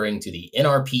 likely referring to the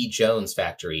NRP Jones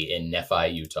factory in Nephi,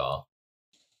 Utah.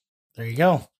 There you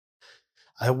go.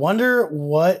 I wonder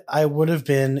what I would have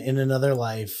been in another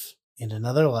life, in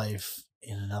another life,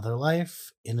 in another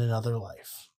life, in another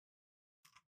life.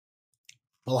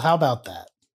 Well, how about that?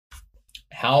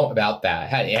 How about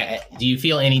that? Do you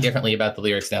feel any differently about the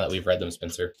lyrics now that we've read them,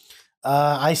 Spencer?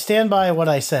 I stand by what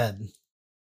I said.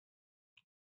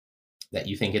 That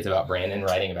you think it's about Brandon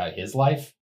writing about his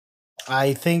life?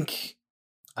 I think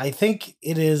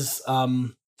it is.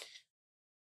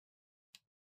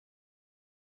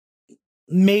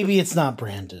 Maybe it's not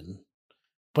Brandon,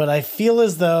 but I feel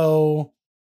as though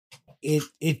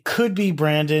it could be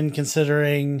Brandon,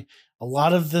 considering a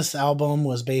lot of this album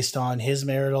was based on his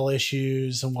marital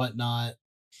issues and whatnot.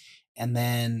 And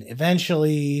then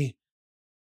eventually,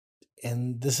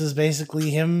 and this is basically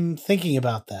him thinking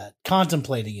about that,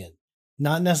 contemplating it,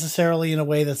 not necessarily in a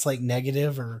way that's like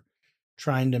negative or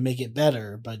trying to make it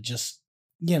better, but just,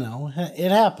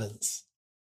 it happens.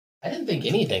 I didn't think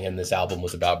anything in this album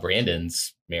was about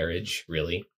Brandon's marriage,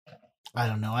 really. I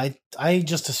don't know. I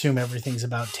just assume everything's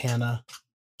about Tana.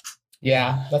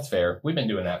 Yeah, that's fair. We've been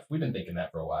doing that. We've been thinking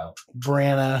that for a while.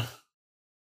 Branna.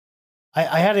 I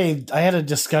had a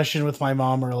discussion with my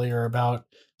mom earlier about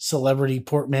celebrity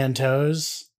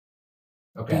portmanteaus.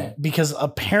 Okay. Because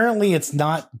apparently it's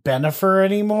not Bennifer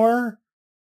anymore.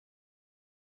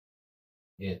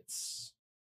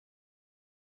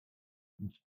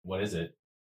 What is it?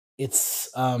 It's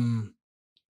I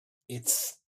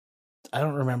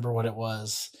don't remember what it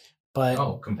was,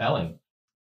 but compelling.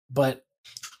 But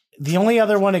the only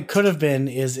other one it could have been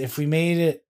is if we made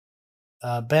it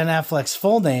Ben Affleck's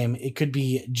full name, it could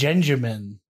be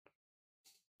Genjamin.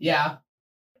 Yeah,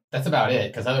 that's about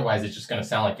it. Because otherwise, it's just going to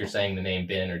sound like you're saying the name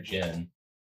Ben or Jen.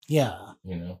 Yeah,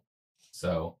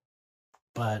 So,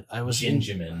 but I was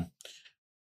Genjamin.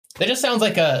 That sounds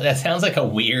like a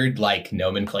weird like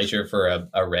nomenclature for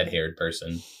a red-haired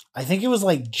person. I think it was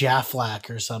like Jaflack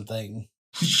or something.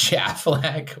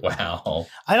 Jaflack? Wow.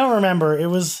 I don't remember. It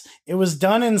was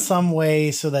done in some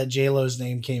way so that J-Lo's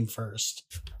name came first.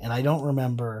 And I don't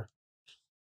remember.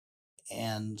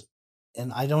 And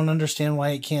I don't understand why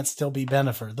it can't still be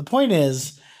Bennifer. The point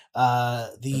is,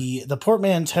 the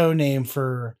portmanteau name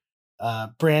for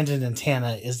Brandon and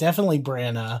Tana is definitely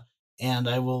Branna, and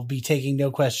I will be taking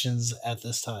no questions at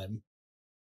this time.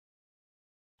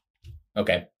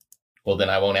 Okay. Well, then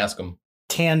I won't ask them.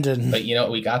 Tandon. But you know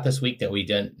what we got this week that we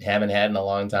haven't had in a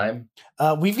long time?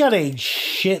 We've got a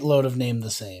shitload of Name the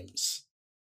Sames.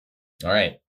 All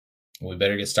right. We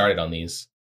better get started on these.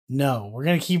 No, we're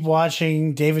going to keep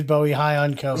watching David Bowie High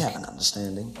on Coke. We have an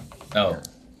understanding. Oh.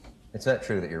 It's not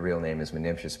true that your real name is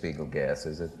Menimsha Spiegelgas,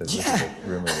 is it? There's a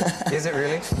rumor that, is it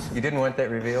really? You didn't want that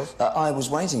revealed? I was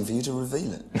waiting for you to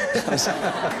reveal it.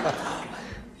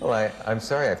 Well, I'm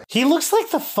sorry. He looks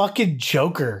like the fucking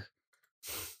Joker.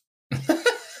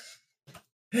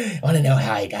 I want to know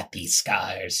how I got these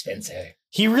scars, Spencer.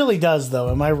 He really does, though.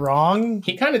 Am I wrong?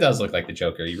 He kind of does look like the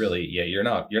Joker. You're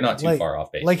not too far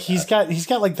off base. Like he's got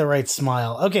like the right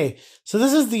smile. Okay, so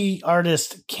this is the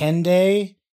artist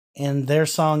Kende and their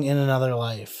song In Another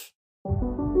Life.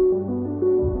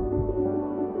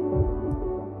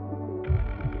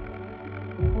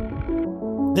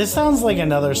 This sounds like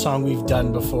another song we've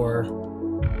done before.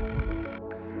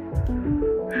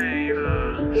 Hey,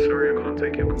 sorry I can't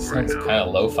take your call right Sounds now. kind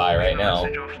of lo-fi right now.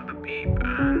 Message after the beep,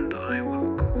 and I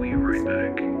will call you right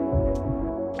back.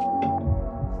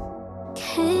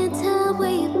 Can't tell where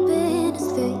you've been,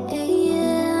 it's 3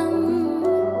 a.m.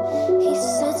 He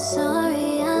said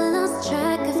sorry, I lost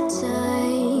track of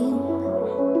time.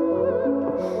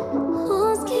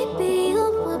 Who's keeping you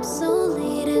up so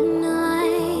late at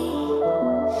night?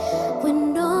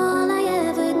 When all I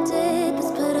ever did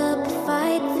was put up a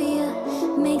fight for you.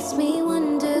 Makes me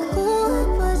wonder who it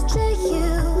was to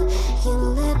you. You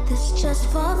let this just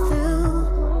fall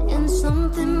through. And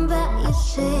something about you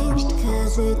changed,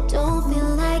 cause it don't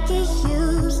feel like it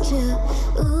used to.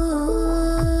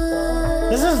 Ooh.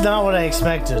 This is not what I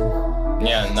expected.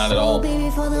 Yeah, not at all. So baby,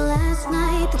 for the last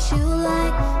night that you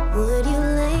like, would you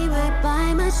lay right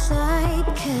by my side?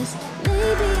 Cause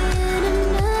maybe in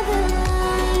another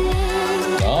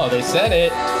life. Oh, they said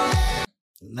it.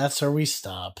 And that's where we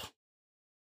stop.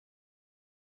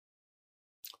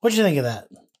 What'd you think of that?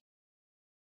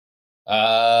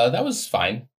 That was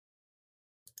fine.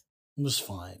 It was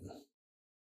fine.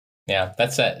 Yeah,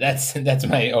 that's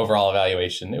my overall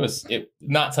evaluation. It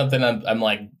not something I'm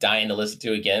like dying to listen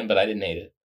to again, but I didn't hate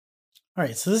it. All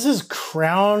right, so this is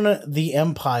Crown the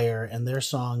Empire and their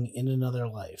song In Another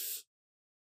Life.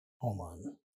 Hold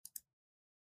on.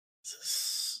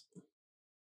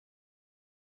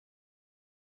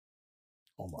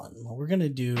 Hold on. We're going to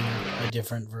do a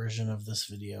different version of this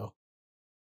video.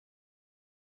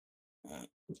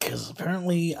 Because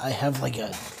apparently I have like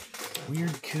a weird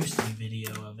acoustic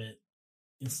video of it.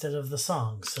 instead of the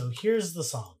song. So here's the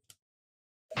song.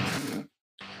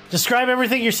 Describe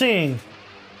everything you're seeing.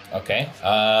 Okay.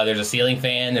 There's a ceiling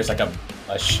fan. There's like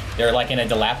they're like in a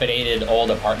dilapidated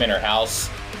old apartment or house.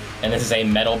 And this is a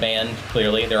metal band,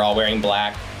 clearly. They're all wearing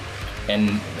black and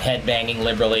headbanging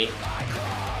liberally.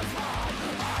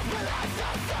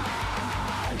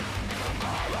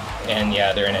 And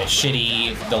yeah, they're in a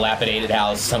shitty, dilapidated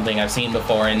house, something I've seen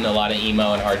before in a lot of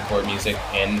emo and hardcore music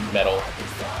and metal.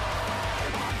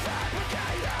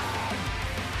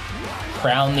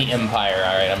 Crown the Empire.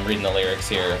 All right, I'm reading the lyrics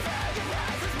here.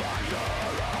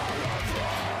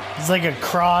 It's like a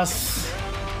cross.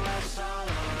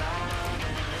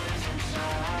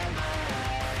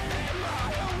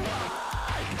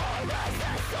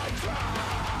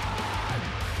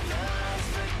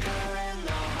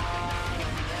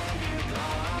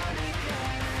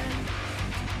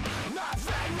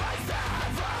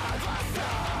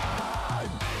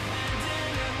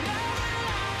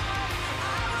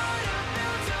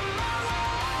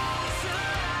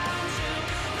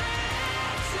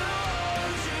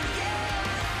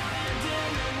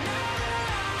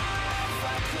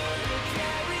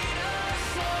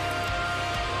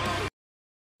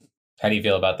 How do you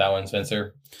feel about that one,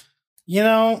 Spencer? You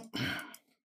know,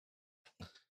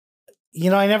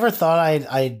 I never thought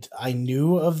I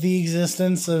knew of the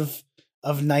existence of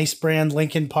nice brand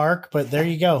Linkin Park, but there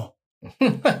you go.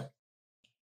 There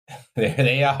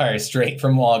they are, straight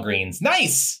from Walgreens.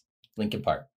 Nice! Linkin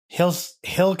Park.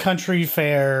 Hill Country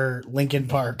Fair, Linkin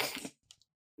Park.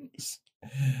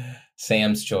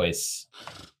 Sam's Choice.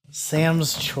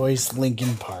 Sam's Choice,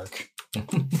 Linkin Park.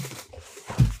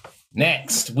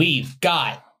 Next, we've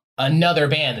got another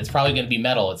band that's probably going to be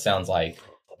metal, it sounds like.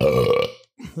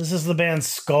 This is the band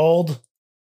Scald.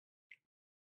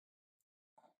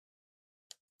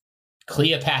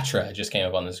 Cleopatra just came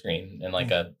up on the screen. And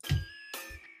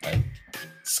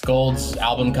Scald's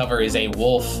album cover is a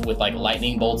wolf with like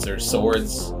lightning bolts or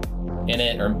swords in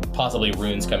it, or possibly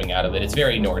runes coming out of it. It's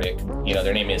very Nordic. You know,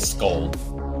 their name is Skuld.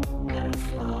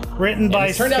 Written by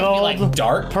it turned out to be like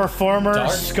dark. Performer,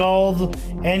 Skuld,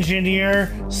 engineer,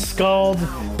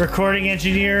 Skuld, recording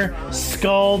engineer,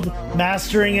 Skuld,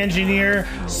 mastering engineer,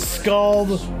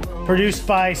 Skuld, produced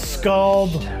by Skuld.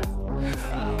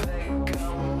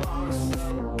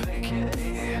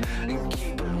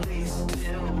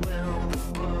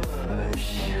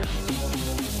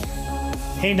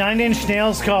 Hey, Nine Inch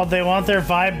Nails called. They want their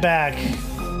vibe back.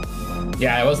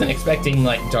 Yeah, I wasn't expecting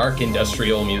like dark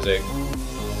industrial music.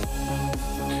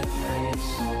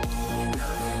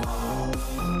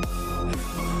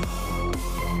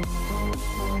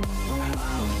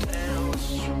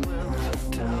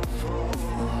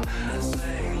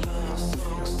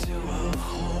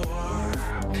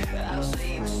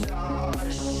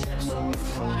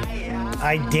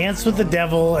 I danced with the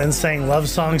devil and sang love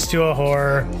songs to a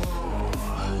whore.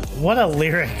 What a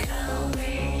lyric.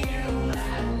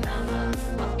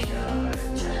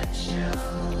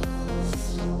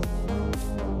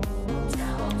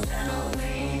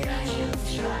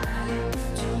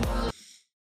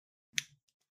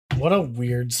 What a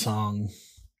weird song.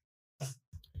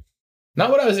 Not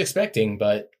what I was expecting,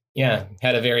 but yeah,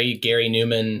 had a very Gary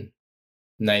Newman,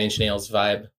 Nine Inch Nails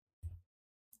vibe.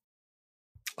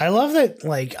 I love that,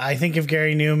 like, I think of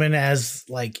Gary Newman as,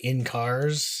 like, In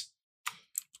Cars,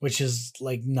 which is,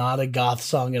 like, not a goth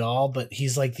song at all, but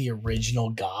he's, like, the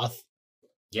original goth.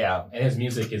 Yeah, and his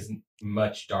music is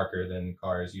much darker than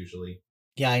Cars usually.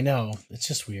 Yeah, I know. It's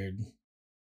just weird.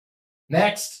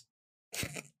 Next!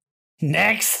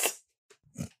 Next!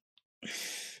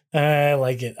 I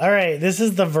like it. All right, this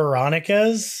is the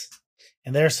Veronicas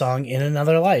and their song In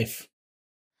Another Life.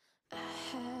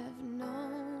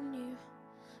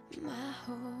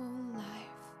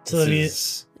 So this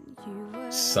is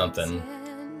something.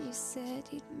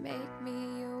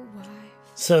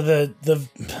 So the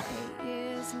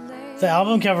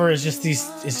album cover is just these.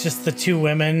 It's just the two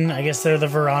women. I guess they're the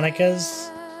Veronicas.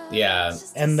 Yeah,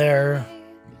 and they're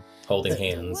holding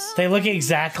hands. They look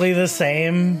exactly the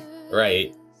same.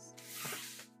 Right.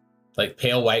 Like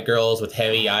pale white girls with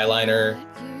heavy eyeliner,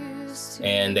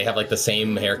 and they have like the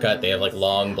same haircut. They have like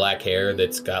long black hair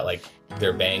that's got like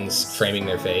their bangs framing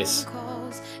their face.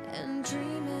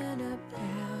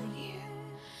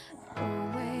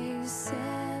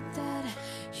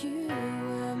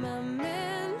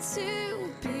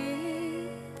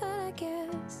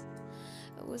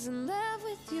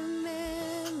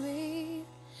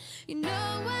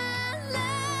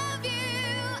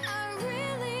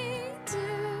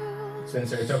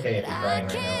 Spencer, it's okay if you're crying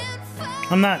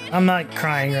right now. I'm not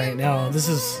crying right now. This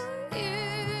is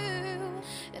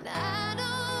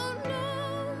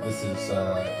This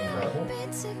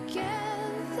is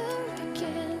incredible.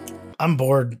 I'm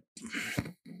bored.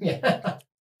 Yeah.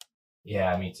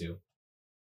 Yeah, me too.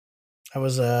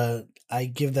 I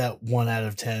give that 1 out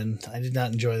of 10. I did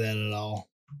not enjoy that at all.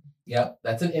 Yep,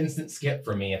 that's an instant skip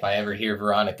for me if I ever hear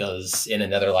Veronica's In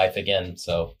Another Life again.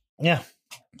 So Yeah.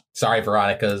 sorry,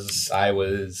 Veronica's. I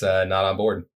was not on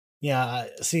board. Yeah,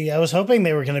 see, I was hoping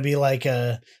they were going to be like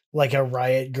a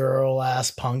Riot Girl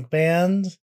ass punk band.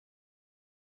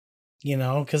 You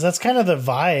know, cuz that's kind of the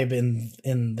vibe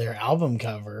in their album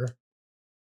cover.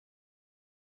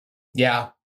 Yeah,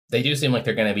 they do seem like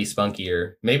they're going to be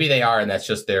spunkier. Maybe they are, and that's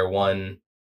just their one.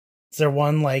 Is there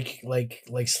one like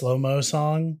slow-mo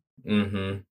song?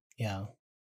 Mm-hmm. Yeah.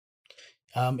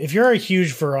 If you're a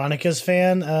huge Veronica's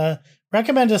fan,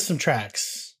 recommend us some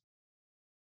tracks.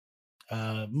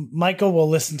 Michael will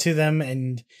listen to them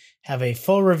and have a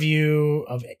full review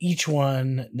of each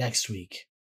one next week.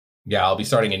 Yeah, I'll be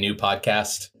starting a new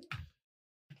podcast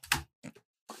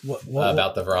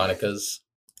about the Veronicas.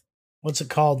 What's it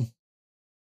called?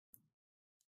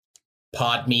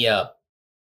 Pod me up.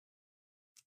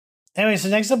 Anyway, so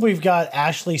next up we've got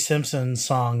Ashley Simpson's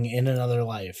song "In Another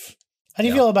Life." How do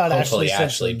you feel about Ashley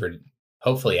Simpson?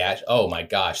 Hopefully, Ash. Oh my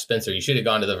gosh, Spencer, you should have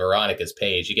gone to the Veronica's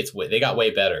page. They got way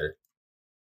better.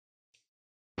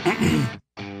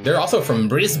 They're also from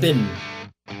Brisbane.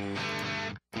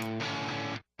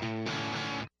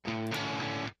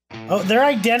 Oh, they're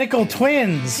identical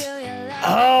twins.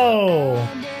 Oh.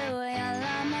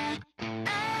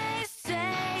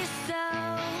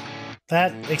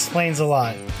 That explains a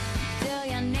lot.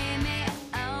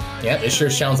 Yeah, it sure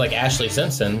sounds like Ashley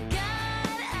Simpson.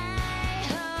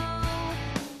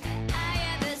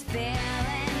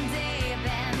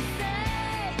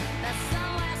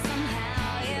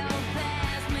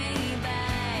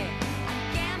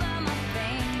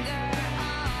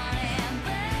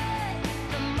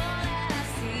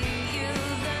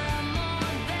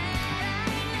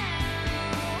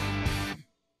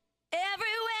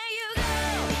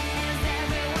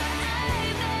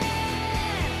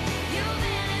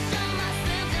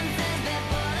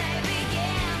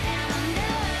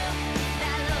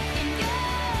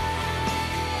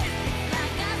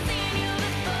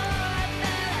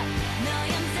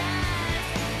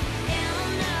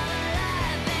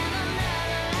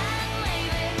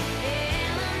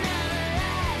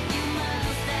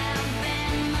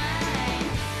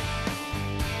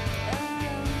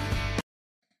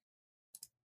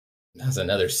 That's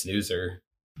another snoozer.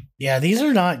 Yeah, these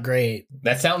are not great.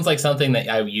 That sounds like something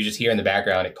that you just hear in the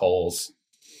background at Kohl's.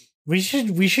 We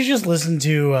should just listen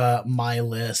to My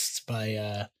List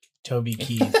by Toby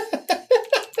Keith.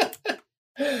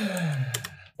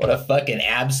 What a fucking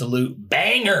absolute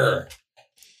banger.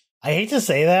 I hate to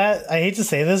say that. I hate to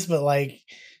say this, but like,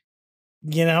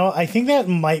 you know, I think that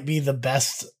might be the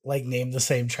best like name the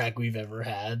same track we've ever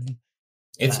had.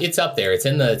 It's up there. It's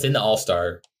in the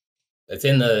All-Star. It's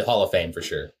in the Hall of Fame for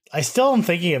sure. I still am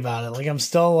thinking about it. Like I'm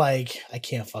still like I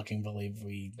can't fucking believe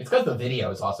we. It's because the video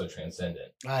is also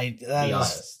transcendent. Be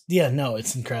honest. Yeah, no,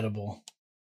 it's incredible.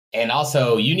 And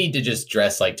also, you need to just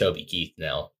dress like Toby Keith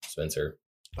now, Spencer.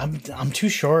 I'm too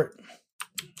short.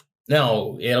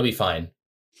 No, it'll be fine.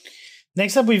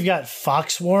 Next up, we've got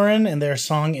Fox Warren and their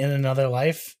song "In Another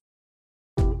Life."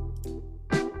 Do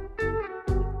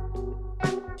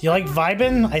you like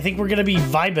vibin'? I think we're gonna be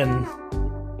vibin'.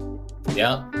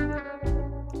 Yeah.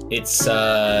 It's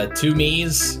two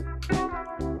me's,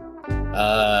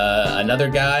 another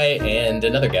guy, and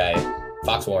another guy.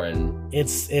 Fox Warren.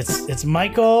 It's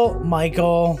Michael,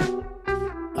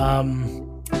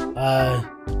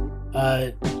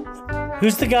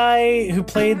 who's the guy who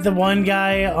played the one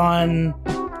guy on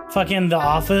fucking The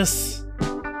Office?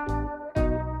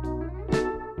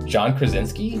 John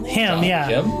Krasinski? Him,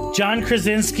 yeah. John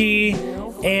Krasinski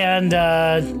and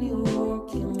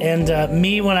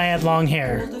me when I had long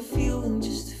hair.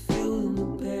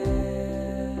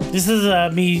 This is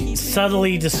me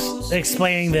subtly just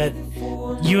explaining that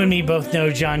you and me both know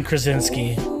John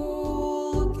Krasinski. He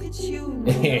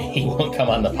won't come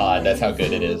on the pod. That's how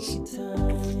good it is.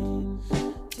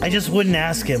 I just wouldn't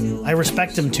ask him. I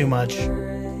respect him too much.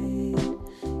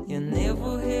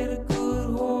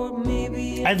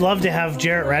 I'd love to have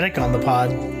Jarrett Reddick on the pod.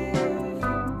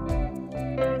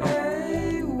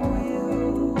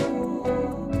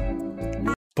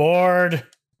 Bored.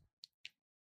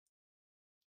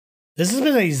 This has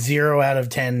been a 0 out of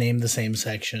 10 name the same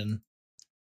section.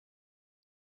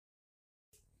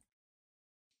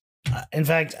 In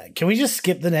fact, can we just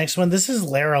skip the next one? This is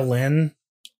Lara Lynn.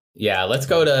 Yeah, let's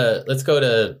go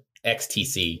to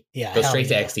XTC. Yeah, Go hell straight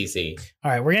to yeah. XTC.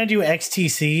 All right, we're gonna do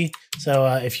XTC. So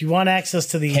if you want access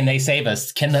to the, Can they save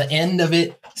us? Can the end of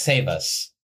it save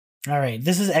us? all right,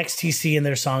 this is XTC and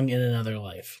their song "In Another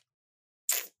Life."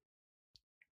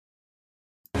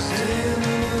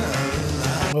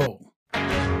 Whoa.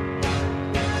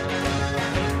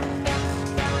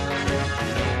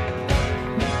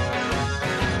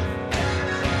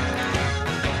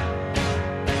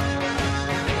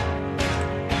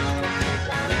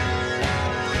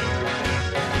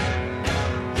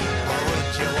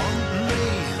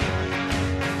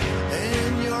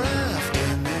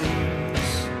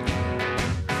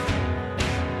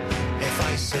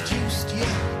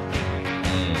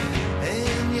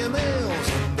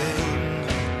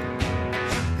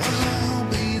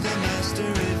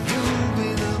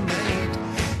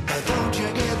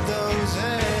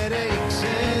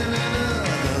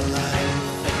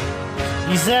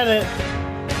 He said it.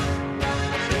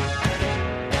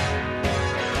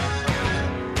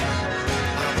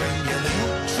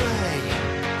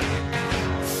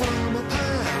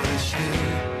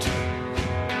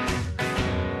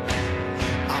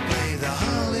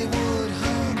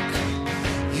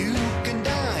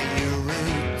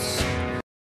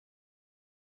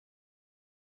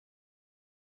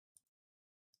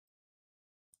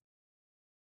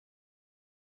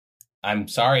 I'm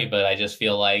sorry, but I just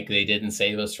feel like they didn't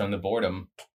save us from the boredom.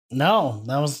 No,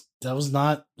 that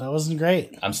wasn't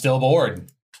great. I'm still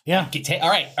bored. Yeah. All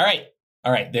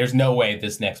right. There's no way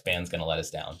this next band's gonna let us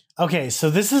down. Okay,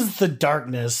 so this is The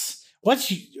Darkness.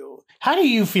 How do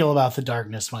you feel about The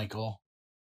Darkness, Michael?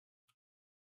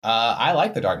 I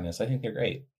like The Darkness. I think they're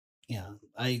great. Yeah,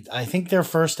 I think their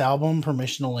first album,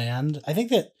 Permission to Land, I think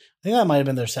that might have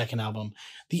been their second album.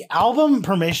 The album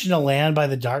Permission to Land by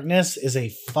The Darkness is a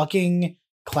fucking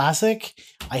classic.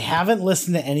 I haven't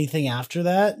listened to anything after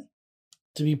that,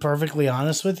 to be perfectly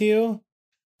honest with you,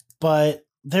 but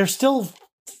they're still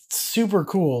super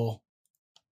cool.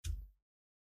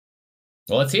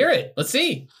 Well, let's hear it. Let's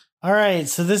see. All right,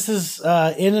 so this is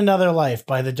In Another Life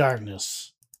by The Darkness.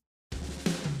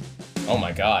 Oh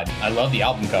my god, I love the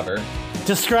album cover.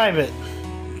 Describe it.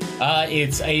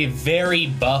 It's a very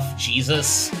buff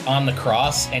Jesus on the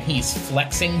cross, and he's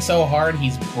flexing so hard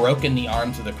he's broken the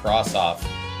arms of the cross off.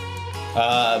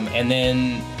 And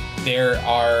then there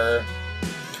are,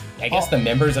 I guess, the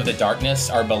members of the darkness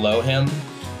are below him.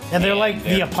 And they're like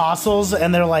the apostles,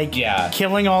 and they're like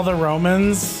killing all the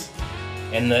Romans.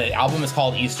 And the album is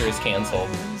called Easter is Canceled.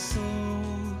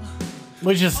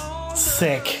 Which is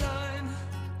sick.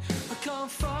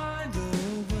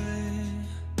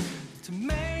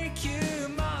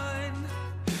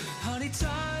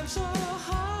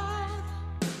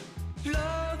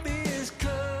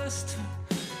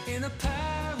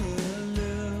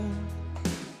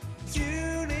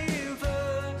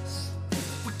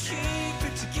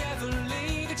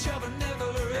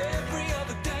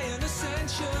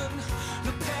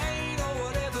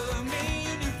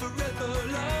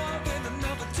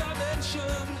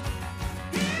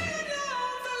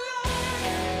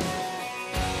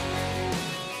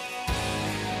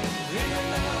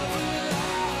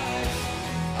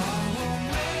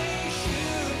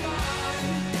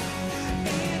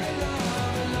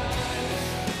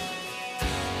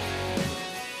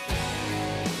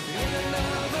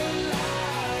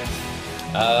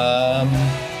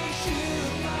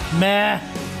 Meh.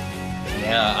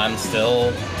 Yeah, I'm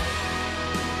still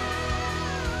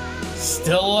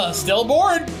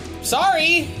bored.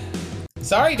 Sorry,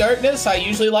 Darkness. I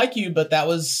usually like you, but that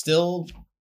was still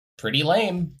pretty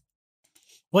lame.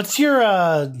 What's your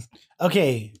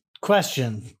okay,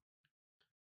 question.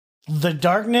 The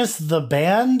Darkness the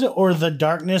band or The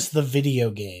Darkness the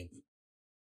video game?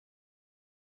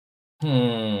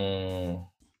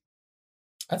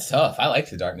 That's tough. I like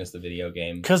The Darkness the video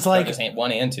game. 'Cause like Darkness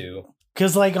 1 and 2.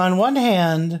 Because like on one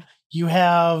hand, you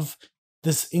have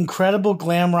this incredible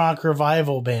glam rock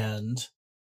revival band.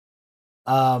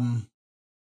 And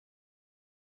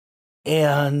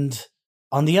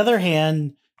on the other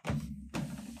hand,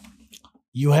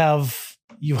 you have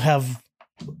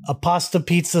a pasta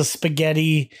pizza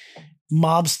spaghetti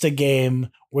mobster game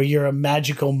where you're a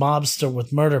magical mobster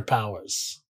with murder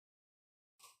powers.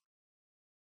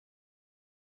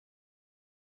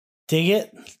 Dig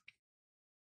it?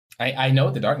 I know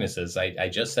what The Darkness is. I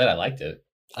just said I liked it.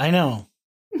 I know.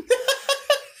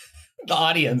 The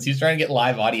audience. He's trying to get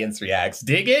live audience reacts.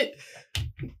 Dig it?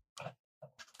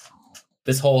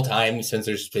 This whole time,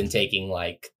 Spencer's been taking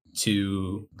like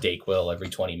 2 Dayquil every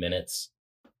 20 minutes.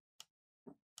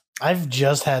 I've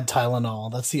just had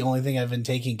Tylenol. That's the only thing I've been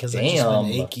taking because I've just been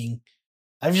aching.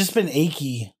 I've just been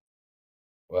achy.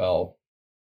 Well,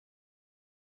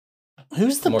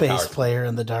 Who's the More bass power to player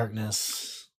in The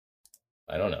Darkness?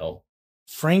 I don't know.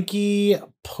 Frankie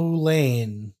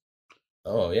Poulane.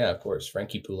 Oh yeah, of course,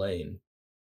 Frankie Poulane.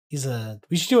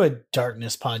 We should do a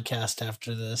Darkness podcast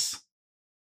after this.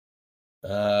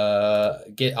 I'll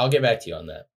get back to you on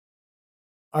that.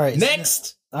 All right.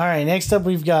 Next. All right. Next up,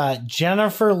 we've got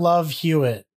Jennifer Love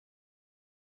Hewitt.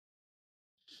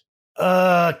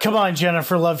 Come on,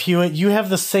 Jennifer Love Hewitt. You have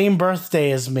the same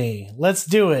birthday as me. Let's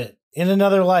do it. In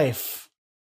Another Life.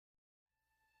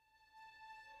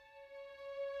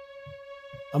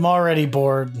 I'm already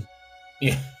bored.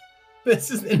 Yeah.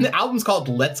 And the album's called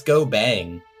Let's Go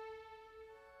Bang.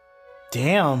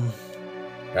 Damn.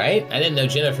 Right? I didn't know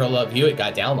Jennifer Love Hewitt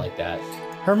got down like that.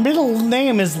 Her middle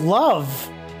name is Love.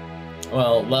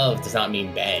 Well, love does not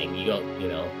mean bang. You don't, you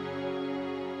know.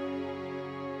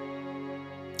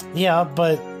 Yeah,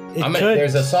 but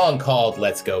there's a song called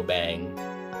Let's Go Bang.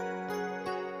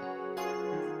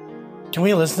 Can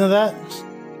we listen to that?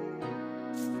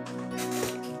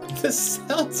 This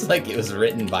sounds like it was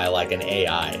written by like an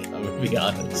AI. I'm gonna be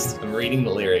honest. I'm reading the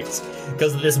lyrics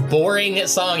because of this boring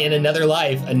song In Another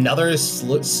Life, another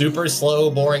super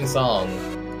slow, boring song.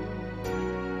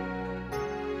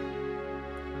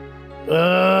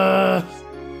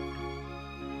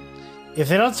 If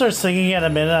they don't start singing in a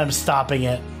minute, I'm stopping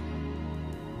it.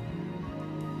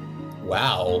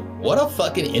 Wow, what a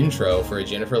fucking intro for a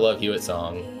Jennifer Love Hewitt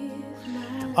song.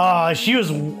 She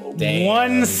was Damn.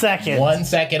 1 second. 1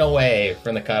 second away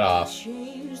from the cutoff.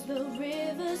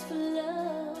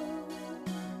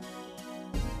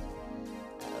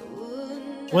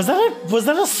 Was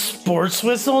that a sports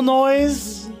whistle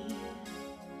noise?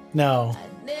 No.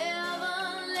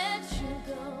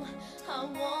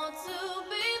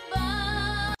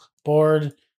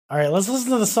 Bored. All right, let's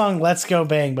listen to the song Let's Go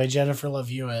Bang by Jennifer Love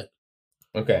Hewitt.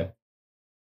 Okay.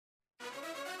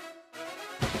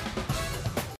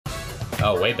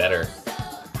 Oh, way better.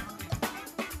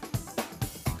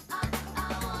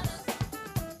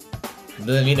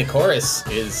 The chorus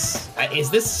is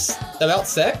this about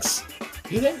sex?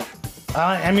 Do you think?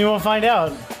 I mean, we'll find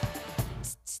out.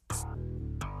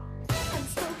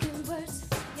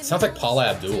 Sounds like Paula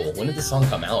Abdul. When did the song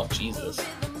come out? Jesus.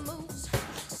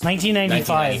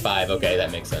 1995. 1995. Okay,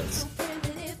 that makes sense.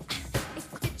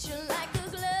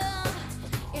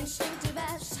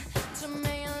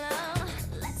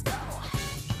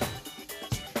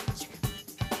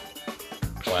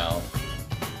 Wow.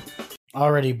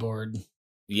 Already bored.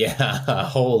 Yeah,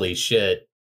 holy shit.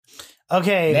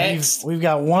 Okay, Next. we've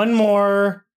got one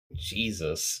more.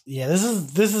 Jesus. Yeah, this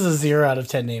is a 0 out of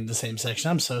 10 name the same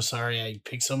section. I'm so sorry I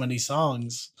picked so many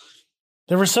songs.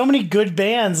 There were so many good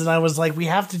bands, and I was like, we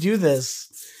have to do this.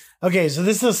 Okay, so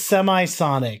this is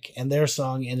Semisonic and their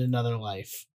song In Another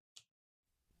Life.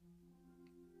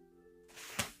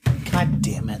 God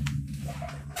damn it.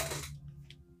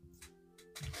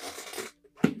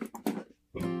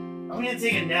 I'm gonna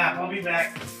take a nap. I'll be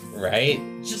back. Right?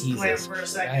 Just Jesus play it for a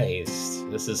second. Christ.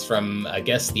 This is from, I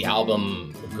guess, the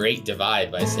album Great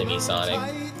Divide by Semisonic.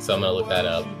 So I'm gonna look that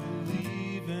up.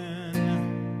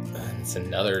 It's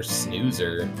another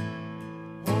snoozer.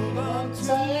 I'm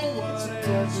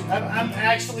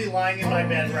actually lying in my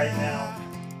bed right now.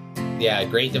 Yeah,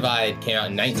 Great Divide came out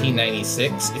in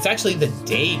 1996. It's actually the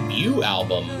debut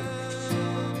album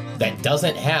that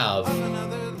doesn't have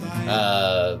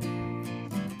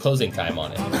closing time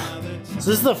on it. So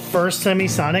this is the first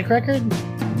Semisonic record?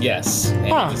 Yes, and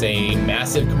Huh. it was a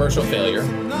massive commercial failure.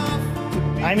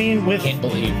 I mean, with Can't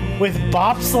believe.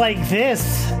 bops like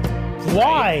this,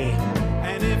 why?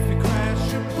 And if you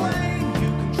crash your plane, you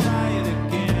can try it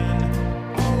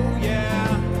again. Oh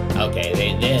yeah. Okay,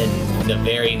 then the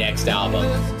very next album,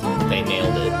 they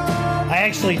nailed it. I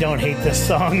actually don't hate this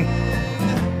song. In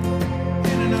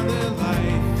another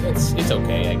life. It's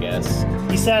okay, I guess.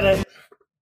 He said it.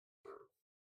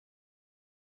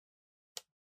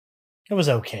 It was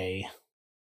okay.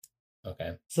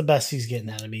 Okay. It's the best he's getting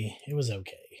out of me. It was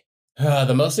okay.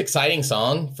 The most exciting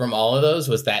song from all of those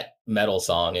was that metal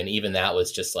song, and even that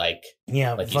was just like,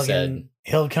 Yeah, Like you fucking said.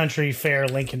 Hill Country Fair,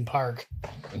 Lincoln Park.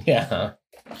 yeah.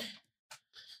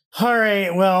 All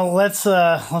right, well, let's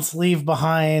leave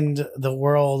behind the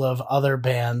world of other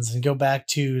bands and go back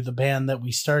to the band that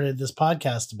we started this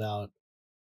podcast about,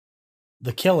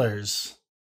 The Killers.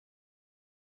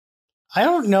 I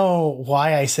don't know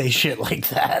why I say shit like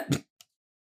that.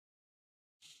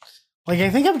 Like, I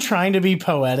think I'm trying to be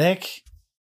poetic,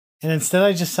 and instead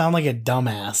I just sound like a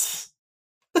dumbass.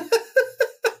 Know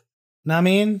what I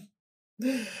mean?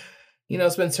 You know,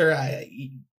 Spencer,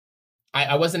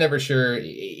 I wasn't ever sure.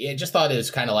 I just thought it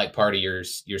was kind of like part of your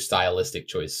stylistic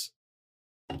choice.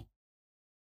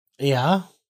 Yeah.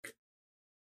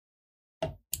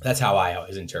 That's how I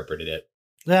always interpreted it.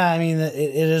 Yeah, I mean it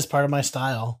is part of my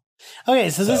style. Okay,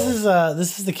 so this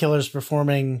is the Killers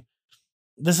performing.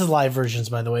 This is live versions,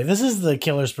 by the way. This is the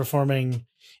Killers performing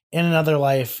In Another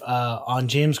Life on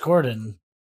James Corden.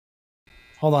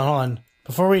 Hold on.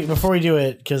 Before we do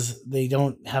it, because they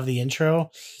don't have the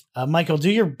intro, Michael, do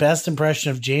your best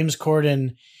impression of James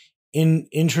Corden in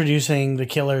introducing the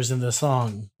Killers in the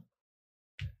song.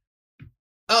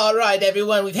 All right,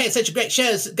 everyone, we've had such a great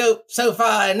show go so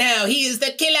far. Now here's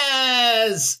the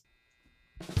Killers.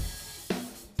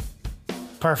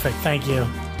 Perfect, thank you.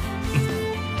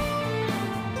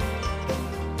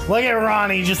 Look at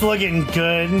Ronnie, just looking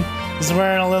good. He's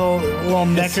wearing a little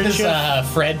neckerchief. This is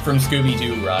Fred from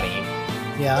Scooby-Doo, Ronnie.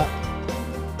 Yeah.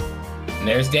 And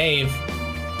there's Dave.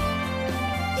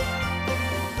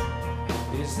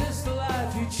 Is this the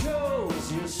life you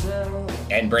chose yourself?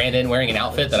 And Brandon wearing an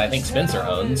outfit that I think Spencer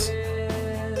owns.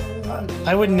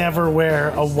 I would never wear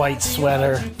a white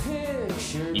sweater.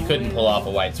 You couldn't pull off a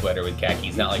white sweater with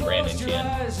khakis, not like Brandon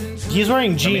can. He's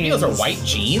wearing Or jeans. maybe those are white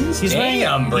jeans? He's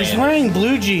Damn, wearing, he's Brandon. wearing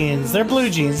blue jeans. They're blue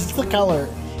jeans. It's the color.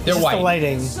 They're It's just white. the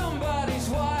lighting.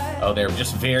 Oh, they're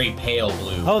just very pale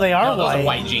blue. Oh, they are No, those white. are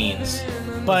white jeans.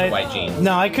 But white jeans.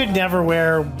 no, I could never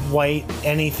wear white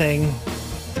anything.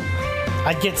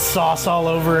 I'd get sauce all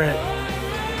over it.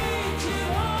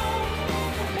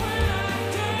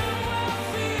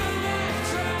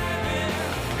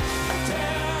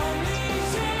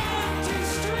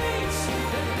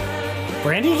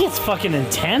 Brandy gets fucking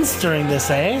intense during this,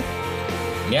 eh?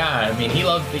 Yeah, I mean,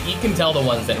 you can tell the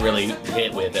ones that really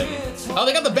hit with him. Oh,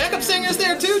 they got the backup singers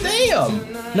there too,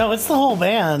 damn! No, it's the whole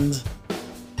band.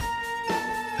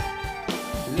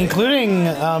 Including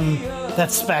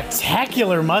that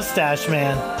spectacular mustache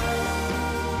man.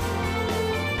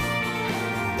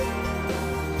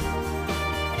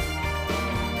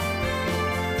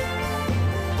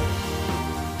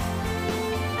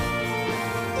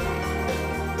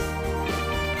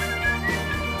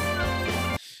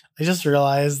 I just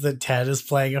realized that Ted is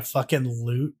playing a fucking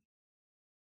lute.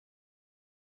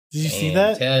 Did you see And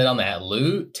that? Ted on that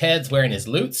loot. Ted's wearing his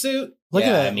loot suit. Look yeah,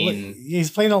 at that. I mean, Look,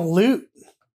 he's playing a lute.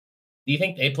 do you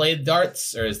think they played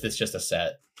darts, or is this just a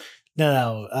set?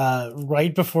 No.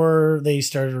 Right before they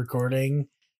started recording,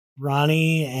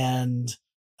 Ronnie and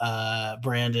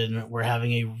Brandon were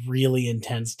having a really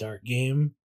intense dart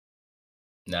game.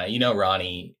 Nah, you know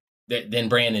Ronnie. Then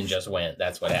Brandon just went.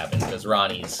 That's what happened because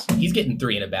he's getting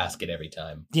 3 in a basket every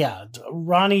time. Yeah,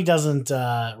 Ronnie's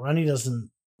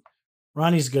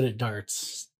good at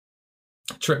darts.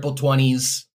 Triple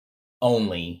 20s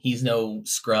only. He's no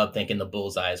scrub thinking the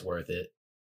bullseye's worth it.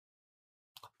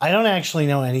 I don't actually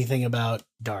know anything about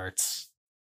darts.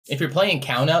 If you're playing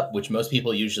count up, which most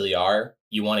people usually are,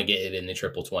 you want to get it in the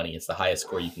triple 20. It's the highest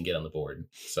score you can get on the board.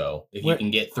 So if you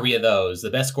can get 3 of those, the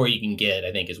best score you can get,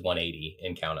 I think, is 180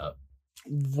 in count up.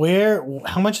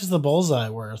 How much is the bullseye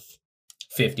worth?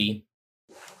 50.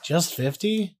 Just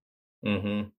 50?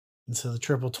 Mm-hmm. And so the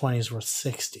triple 20 is worth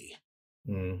 60.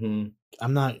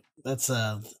 Mm-hmm.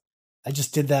 I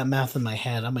just did that math in my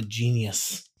head. I'm a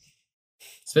genius.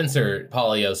 Spencer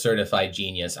Polio, certified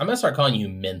genius. I'm going to start calling you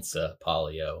Mensa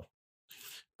Polio.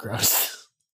 Gross.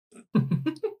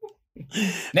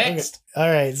 Next. Okay.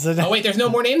 All right. So Oh, wait, there's no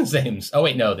more names. Oh,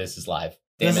 wait, no, this is live.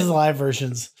 Damn this it. is live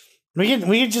versions. We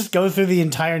can just go through the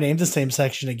entire name the same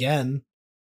section again.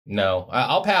 No,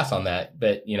 I'll pass on that,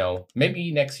 but,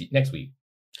 maybe next week.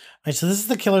 All right, so this is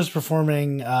the Killers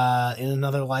performing In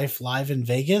Another Life live in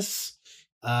Vegas,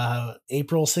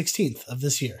 April 16th of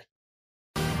this year.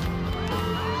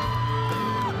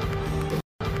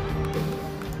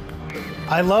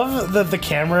 I love that the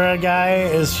camera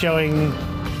guy was showing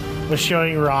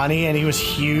Ronnie, and he was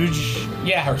huge.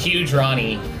 Yeah, her huge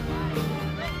Ronnie.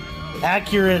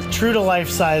 Accurate, true to life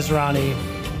size Ronnie.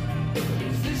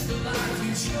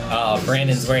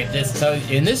 Brandon's wearing this. So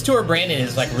in this tour, Brandon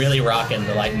is like really rocking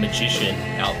the like magician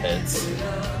outfits.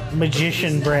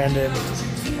 Magician Brandon.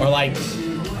 Or like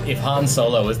if Han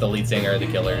Solo was the lead singer of the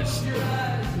Killers.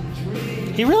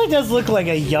 He really does look like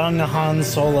a young Han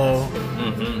Solo.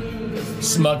 Mm-hmm.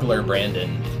 Smuggler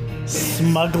Brandon.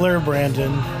 Smuggler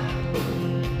Brandon.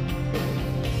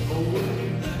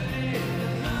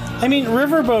 I mean,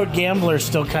 Riverboat Gambler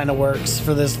still kind of works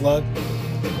for this look.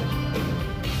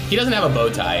 He doesn't have a bow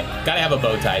tie. Gotta have a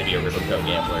bow tie to be a Riverboat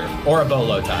Gambler. Or a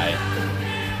bolo tie.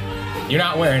 You're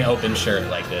not wearing an open shirt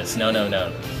like this. No.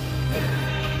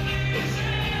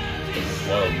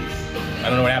 Whoa. I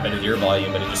don't know what happened with your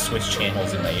volume, but it just switched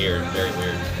channels in my ear. Very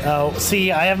weird. Oh,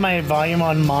 see, I have my volume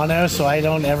on mono, so I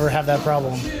don't ever have that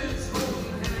problem.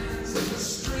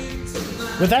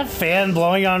 With that fan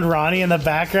blowing on Ronnie in the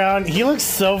background, he looks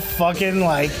so fucking,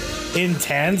 like,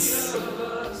 intense.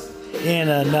 In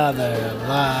another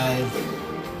life.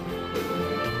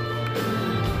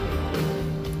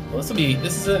 Well,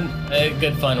 this is a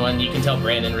good fun one. You can tell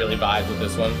Brandon really vibes with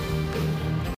this one.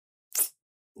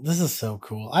 This is so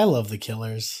cool. I love the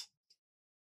Killers.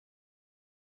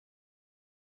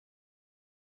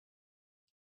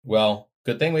 Well,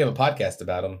 good thing we have a podcast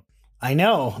about them. I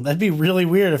know. That'd be really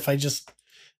weird if I just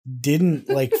didn't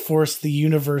like force the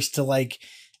universe to like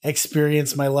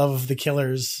experience my love of the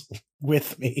Killers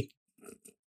with me.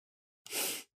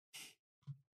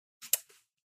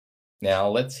 Now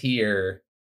let's hear.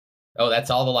 Oh,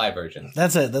 that's all the live versions.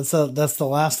 That's it. That's the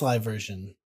last live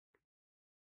version.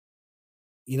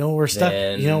 You know what we're stuck.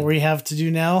 You know what we have to do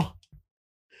now?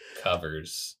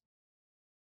 Covers.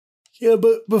 Yeah,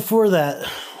 but before that,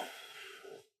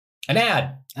 an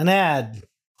ad. An ad.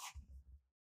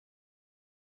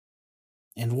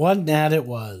 And what an ad it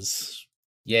was.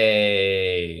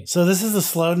 Yay. So this is the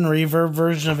slowed and reverb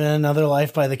version of In Another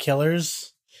Life by the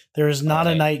Killers. There is not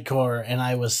a Nightcore, and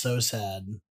I was so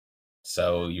sad.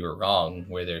 So you were wrong.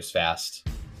 Where there's fast,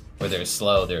 where there's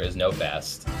slow, there is no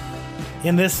fast.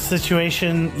 In this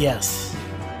situation, yes.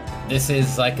 This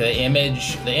is like the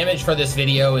image. The image for this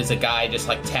video is a guy just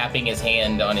like tapping his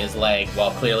hand on his leg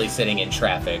while clearly sitting in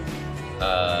traffic.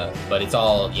 But it's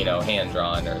all, you know, hand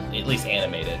drawn or at least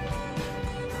animated.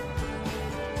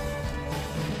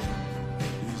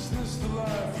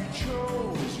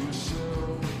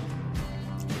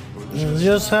 It's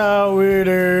just how it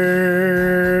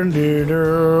ended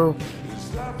up.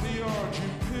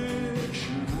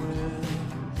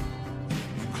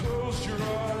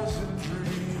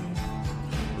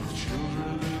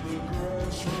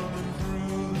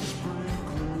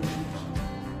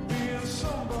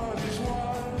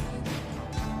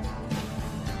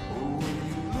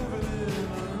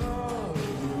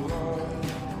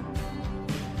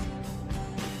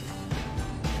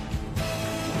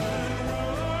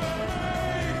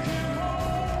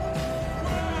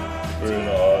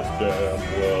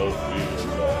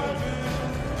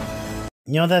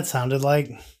 You know what that sounded like?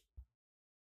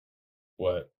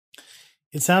 What?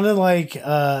 It sounded like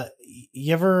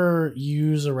you ever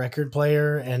use a record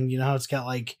player and you know how it's got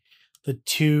like the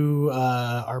 2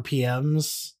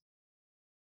 RPMs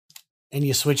and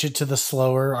you switch it to the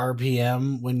slower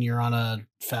RPM when you're on a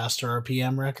faster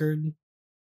RPM record?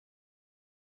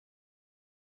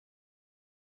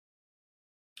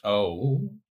 Oh.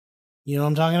 You know what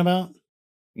I'm talking about?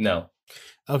 No.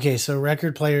 Okay, so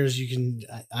record players, you can,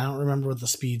 I don't remember what the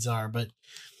speeds are, but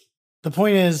the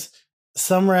point is,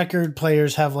 some record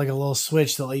players have like a little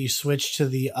switch that let you switch to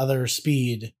the other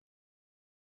speed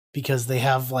because they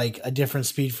have like a different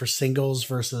speed for singles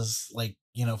versus like,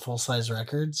 you know, full size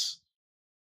records.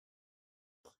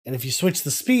 And if you switch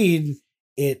the speed,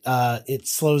 it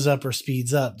slows up or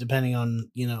speeds up depending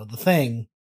on, you know, the thing.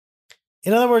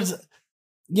 In other words,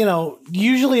 you know,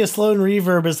 usually a slow and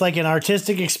reverb is like an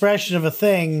artistic expression of a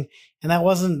thing, and that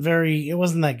wasn't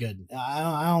that good.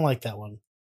 I don't like that one.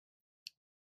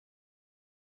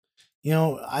 You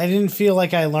know, I didn't feel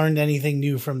like I learned anything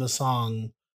new from the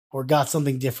song or got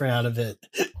something different out of it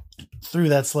through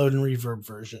that slowed and reverb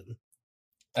version.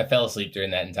 I fell asleep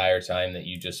during that entire time that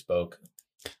you just spoke.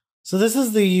 So this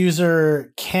is the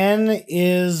user Ken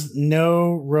is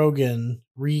no Rogan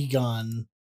Regon.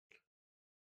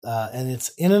 And it's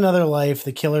In Another Life,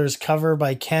 the Killers cover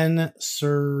by Ken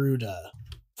Suruda.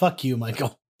 Fuck you,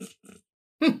 Michael.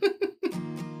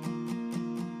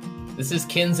 This is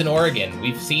Ken's in Oregon.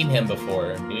 We've seen him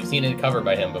before. We've seen a cover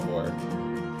by him before.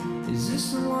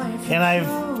 And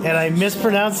I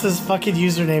mispronounce his fucking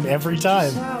username every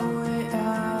time.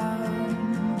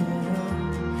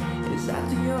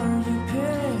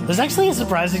 There's actually a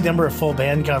surprising number of full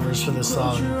band covers for this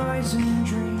song.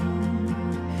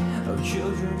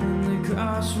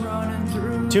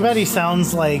 Too bad he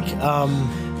sounds like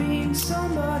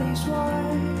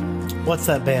what's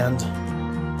that band?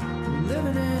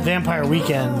 Vampire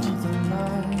Weekend.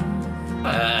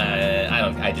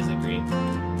 I disagree.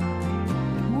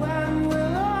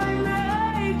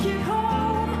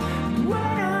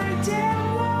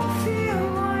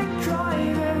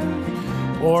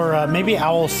 Or maybe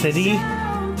Owl City.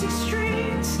 I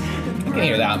can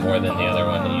hear that more than the other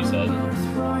one that you said.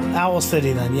 Owl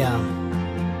City, then, yeah.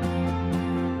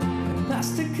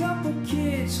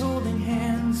 Kids holding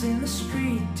hands in the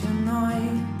street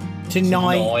tonight.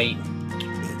 Tonight.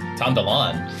 Tom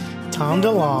DeLonge. Tom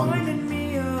DeLonge.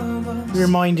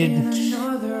 reminded.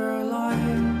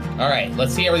 All right,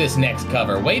 let's see over this next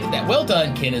cover. Wait, well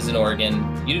done, Ken is an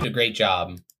organ. You did a great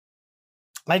job.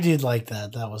 I did like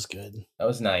that. That was good. That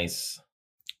was nice.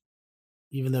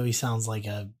 Even though he sounds like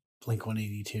a Blink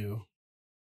 182.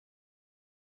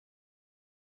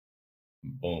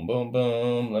 Boom, boom,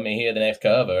 boom. Let me hear the next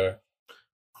cover.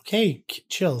 Okay,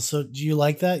 chill. So do you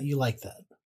like that? You like that?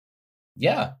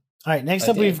 Yeah. All right, next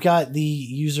I up we've did. got the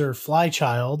user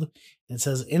Flychild. It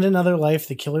says, "In Another Life,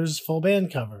 the Killer's full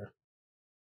band cover."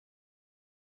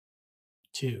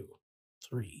 2,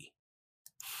 3,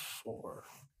 4.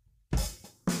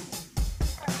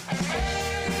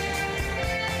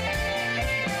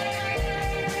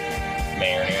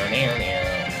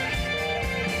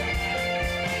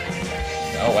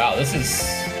 Oh, wow. This is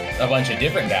a bunch of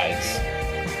different guys.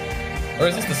 Or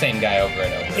is this the same guy over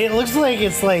and over? It looks like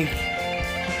it's like,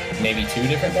 Maybe two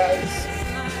different guys?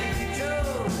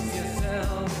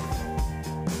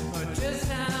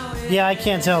 yeah, I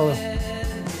can't tell.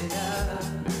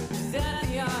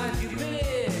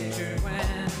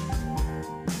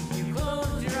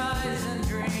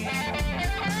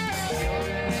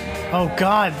 Oh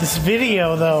God, this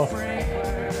video though.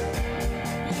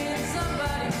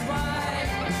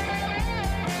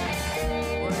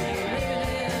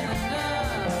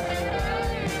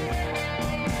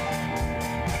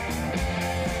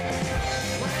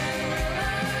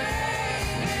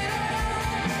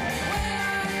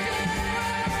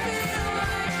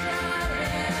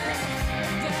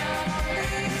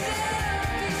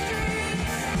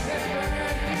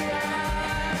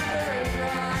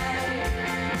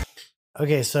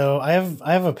 Okay, so I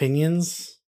have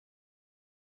opinions.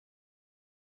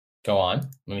 Go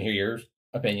on. Let me hear your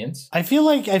opinions. I feel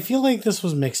like this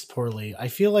was mixed poorly. I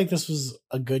feel like this was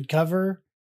a good cover,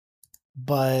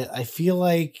 but I feel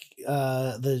like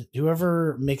the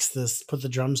whoever mixed this put the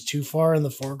drums too far in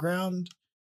the foreground,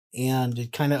 and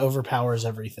it kind of overpowers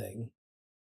everything.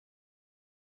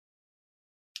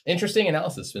 Interesting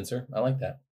analysis, Spencer. I like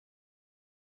that.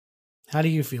 How do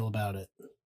you feel about it?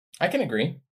 I can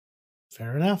agree.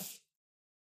 Fair enough.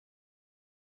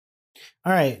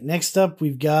 All right, next up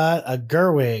we've got a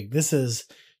Gerwig. This is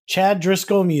Chad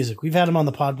Driscoll Music. We've had him on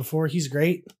the pod before. He's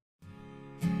great.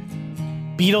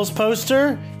 Beatles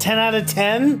poster, 10 out of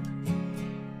 10.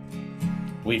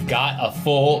 We've got a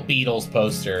full Beatles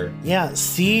poster. Yeah,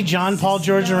 see John, Paul,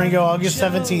 George, and Ringo, August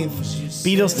 17th. Beatles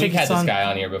We've had tickets this on. guy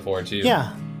on here before, too.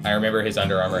 Yeah, I remember his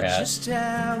Under Armour hat.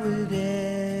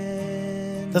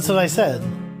 that's what I said.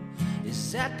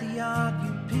 Is that the art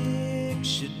you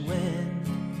pictured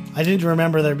when I didn't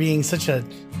remember there being such a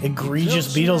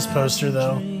egregious Beatles poster,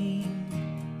 though.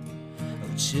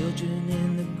 of children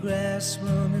in the grass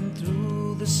running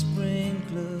through the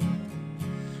sprinkler,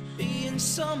 being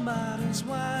somebody's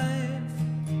wife?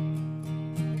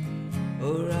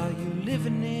 Or are you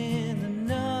living in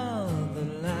another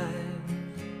life?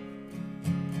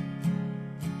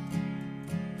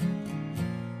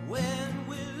 When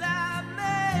will I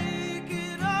make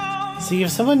it all? See,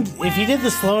 if he did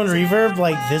the slow and reverb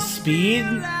like this speed,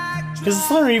 because the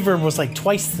slow and reverb was like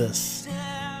twice this.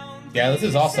 Yeah, this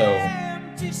is also...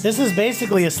 This is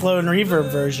basically a slow and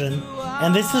reverb version,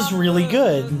 and this is really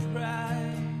good.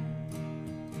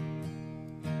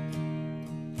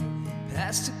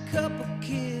 Past a couple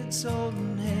kids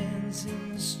holding hands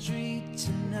in the street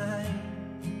tonight.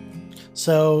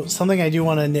 So, something I do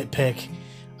want to nitpick.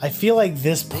 I feel like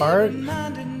this part,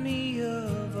 Reminded me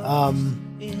of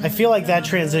I feel like that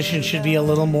transition should be a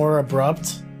little more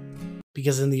abrupt,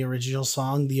 because in the original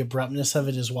song, the abruptness of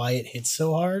it is why it hits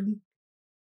so hard.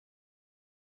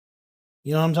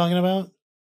 You know what I'm talking about?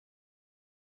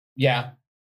 Yeah,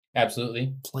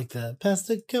 absolutely. It's like the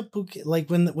past a couple, like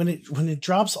when it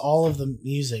drops all of the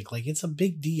music, like it's a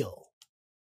big deal.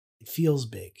 It feels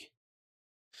big.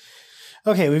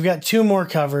 Okay, we've got two more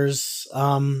covers.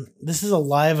 This is a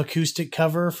live acoustic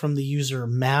cover from the user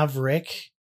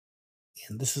Maverick,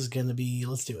 and this is going to be,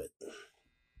 let's do it.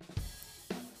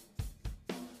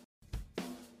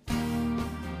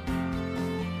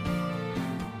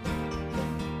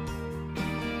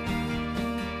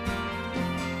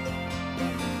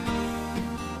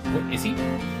 What, is he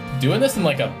doing this in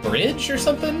like a bridge or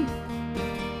something?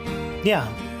 Yeah.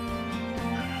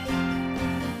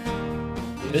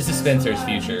 This is Spencer's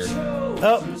future.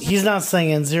 Oh, he's not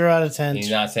singing. 0 out of 10.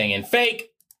 He's not singing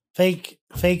fake. Fake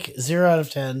 0 out of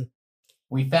 10.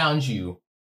 We found you,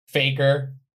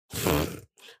 faker.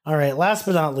 All right, last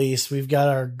but not least, we've got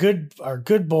our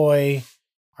good boy,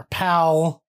 our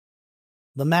pal,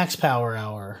 the Max Power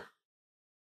Hour.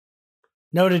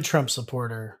 Noted Trump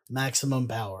supporter, Maximum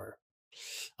Power.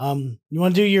 You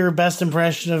want to do your best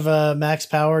impression of Max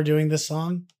Power doing this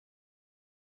song?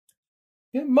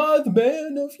 Am I the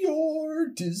man of your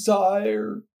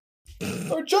desire?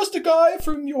 Or just a guy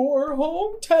from your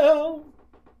hometown?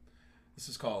 This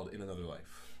is called In Another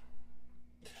Life.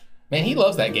 Man, he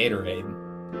loves that Gatorade.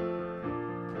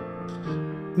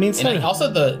 I mean, And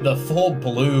also the full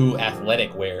blue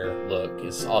athletic wear look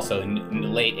is also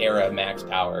late era Max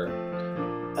Power.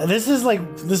 this is like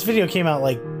this video came out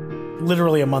like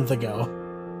literally a month ago.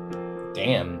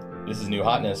 Damn, this is new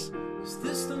hotness. Is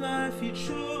this the life you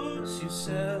chose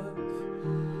yourself?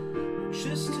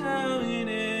 Just how it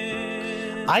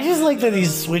is. I just like that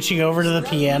he's switching over to the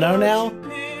piano now.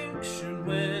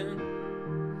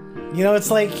 You know,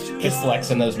 it's like Just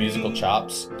flexing those musical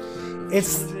chops.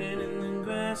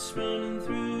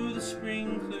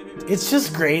 it's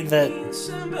just great that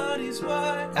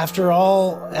after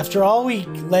all we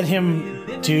let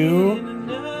him do,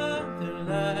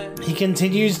 he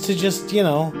continues to just, you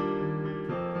know,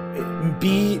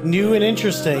 be new and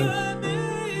interesting.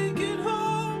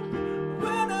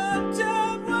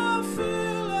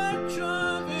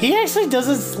 He actually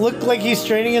doesn't look like he's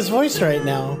straining his voice right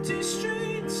now.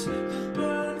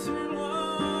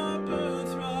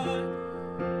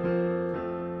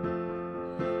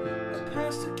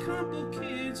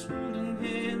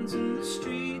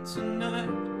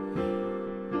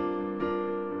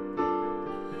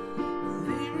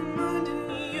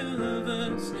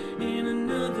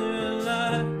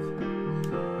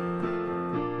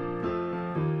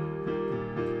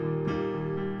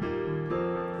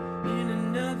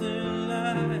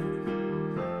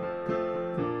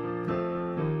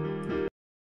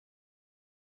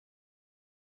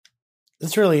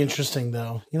 It's really interesting,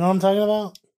 though. You know what I'm talking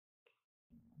about?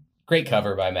 Great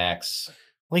cover by Max.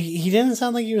 Like, he didn't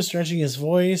sound like he was stretching his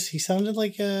voice. He sounded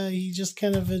like he just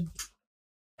kind of He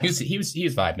was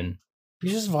vibing.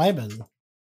 he's just vibing.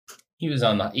 He was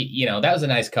on the, you know, that was a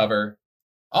nice cover.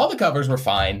 All the covers were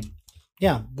fine.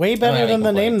 Yeah, way have better any than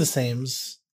the Name the complaints.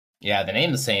 Sames. Yeah, the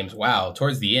Name the Sames. Wow,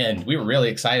 towards the end, we were really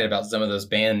excited about some of those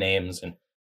band names, and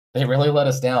they really let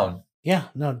us down. Yeah,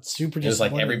 no, it's super. It was like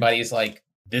disappointing. everybody's like,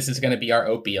 "This is going to be our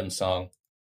opium song."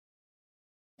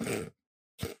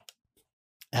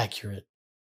 Accurate.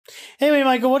 Anyway,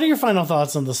 Michael, what are your final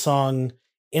thoughts on the song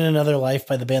 "In Another Life"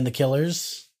 by the band The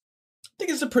Killers? I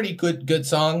think it's a pretty good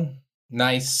song.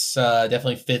 Nice,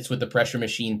 definitely fits with the Pressure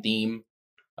Machine theme.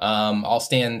 I'll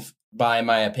stand by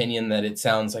my opinion that it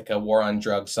sounds like a War on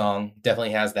Drugs song.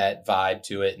 Definitely has that vibe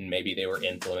to it, and maybe they were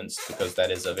influenced because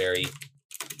that is a very,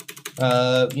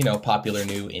 popular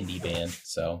new indie band.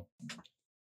 So,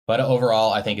 but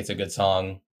overall, I think it's a good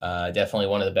song. Definitely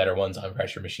one of the better ones on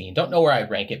Pressure Machine. Don't know where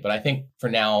I'd rank it, but I think for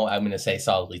now, I'm going to say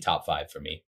solidly top 5 for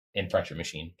me in Pressure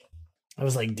Machine. I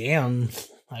was like, damn.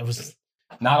 I was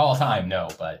Not all time, no,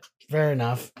 but fair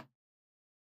enough.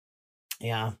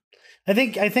 Yeah. I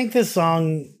think this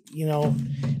song, you know,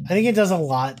 I think it does a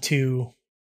lot to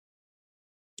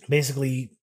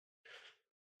basically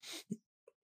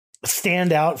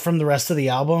stand out from the rest of the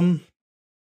album.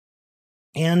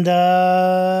 And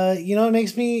it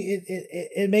makes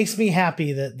me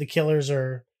happy that the Killers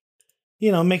are,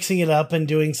 you know, mixing it up and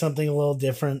doing something a little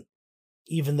different,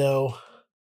 even though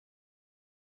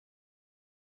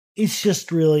it's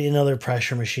just really another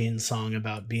Pressure Machine song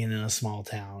about being in a small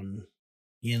town,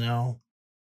 you know?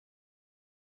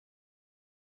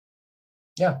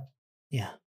 Yeah.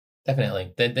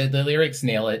 definitely. The lyrics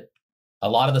nail it. A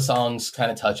lot of the songs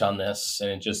kind of touch on this,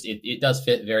 and it does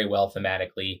fit very well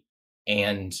thematically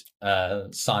and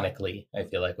sonically, I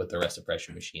feel like, with the rest of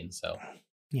Pressure Machine. So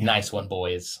Yeah. nice one,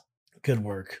 boys. Good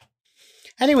work.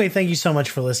 Anyway, thank you so much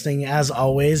for listening. As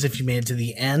always, if you made it to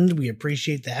the end, we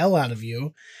appreciate the hell out of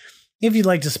you. If you'd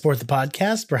like to support the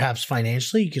podcast, perhaps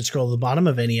financially, you can scroll to the bottom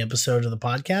of any episode of the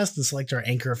podcast and select our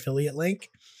Anchor affiliate link.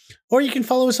 Or you can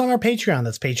follow us on our Patreon.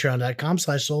 That's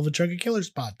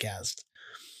patreon.com/soulofatruckodkillerspodcast.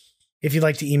 If you'd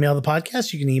like to email the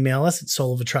podcast, you can email us at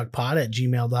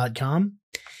soulofatruckpod@gmail.com.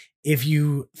 If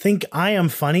you think I am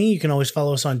funny, you can always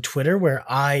follow us on Twitter, where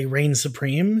I reign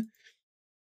supreme.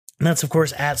 And that's, of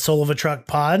course, at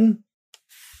soulofatruckpod. And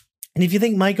if you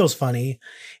think Michael's funny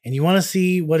and you want to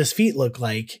see what his feet look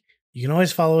like, you can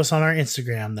always follow us on our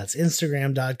Instagram. That's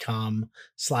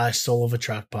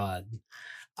instagram.com/soulofatruckpod.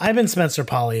 I've been Spencer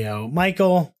Polio.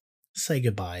 Michael, say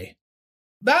goodbye.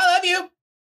 I love you.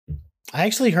 I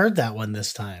actually heard that one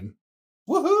this time.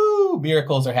 Woohoo!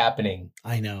 Miracles are happening.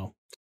 I know.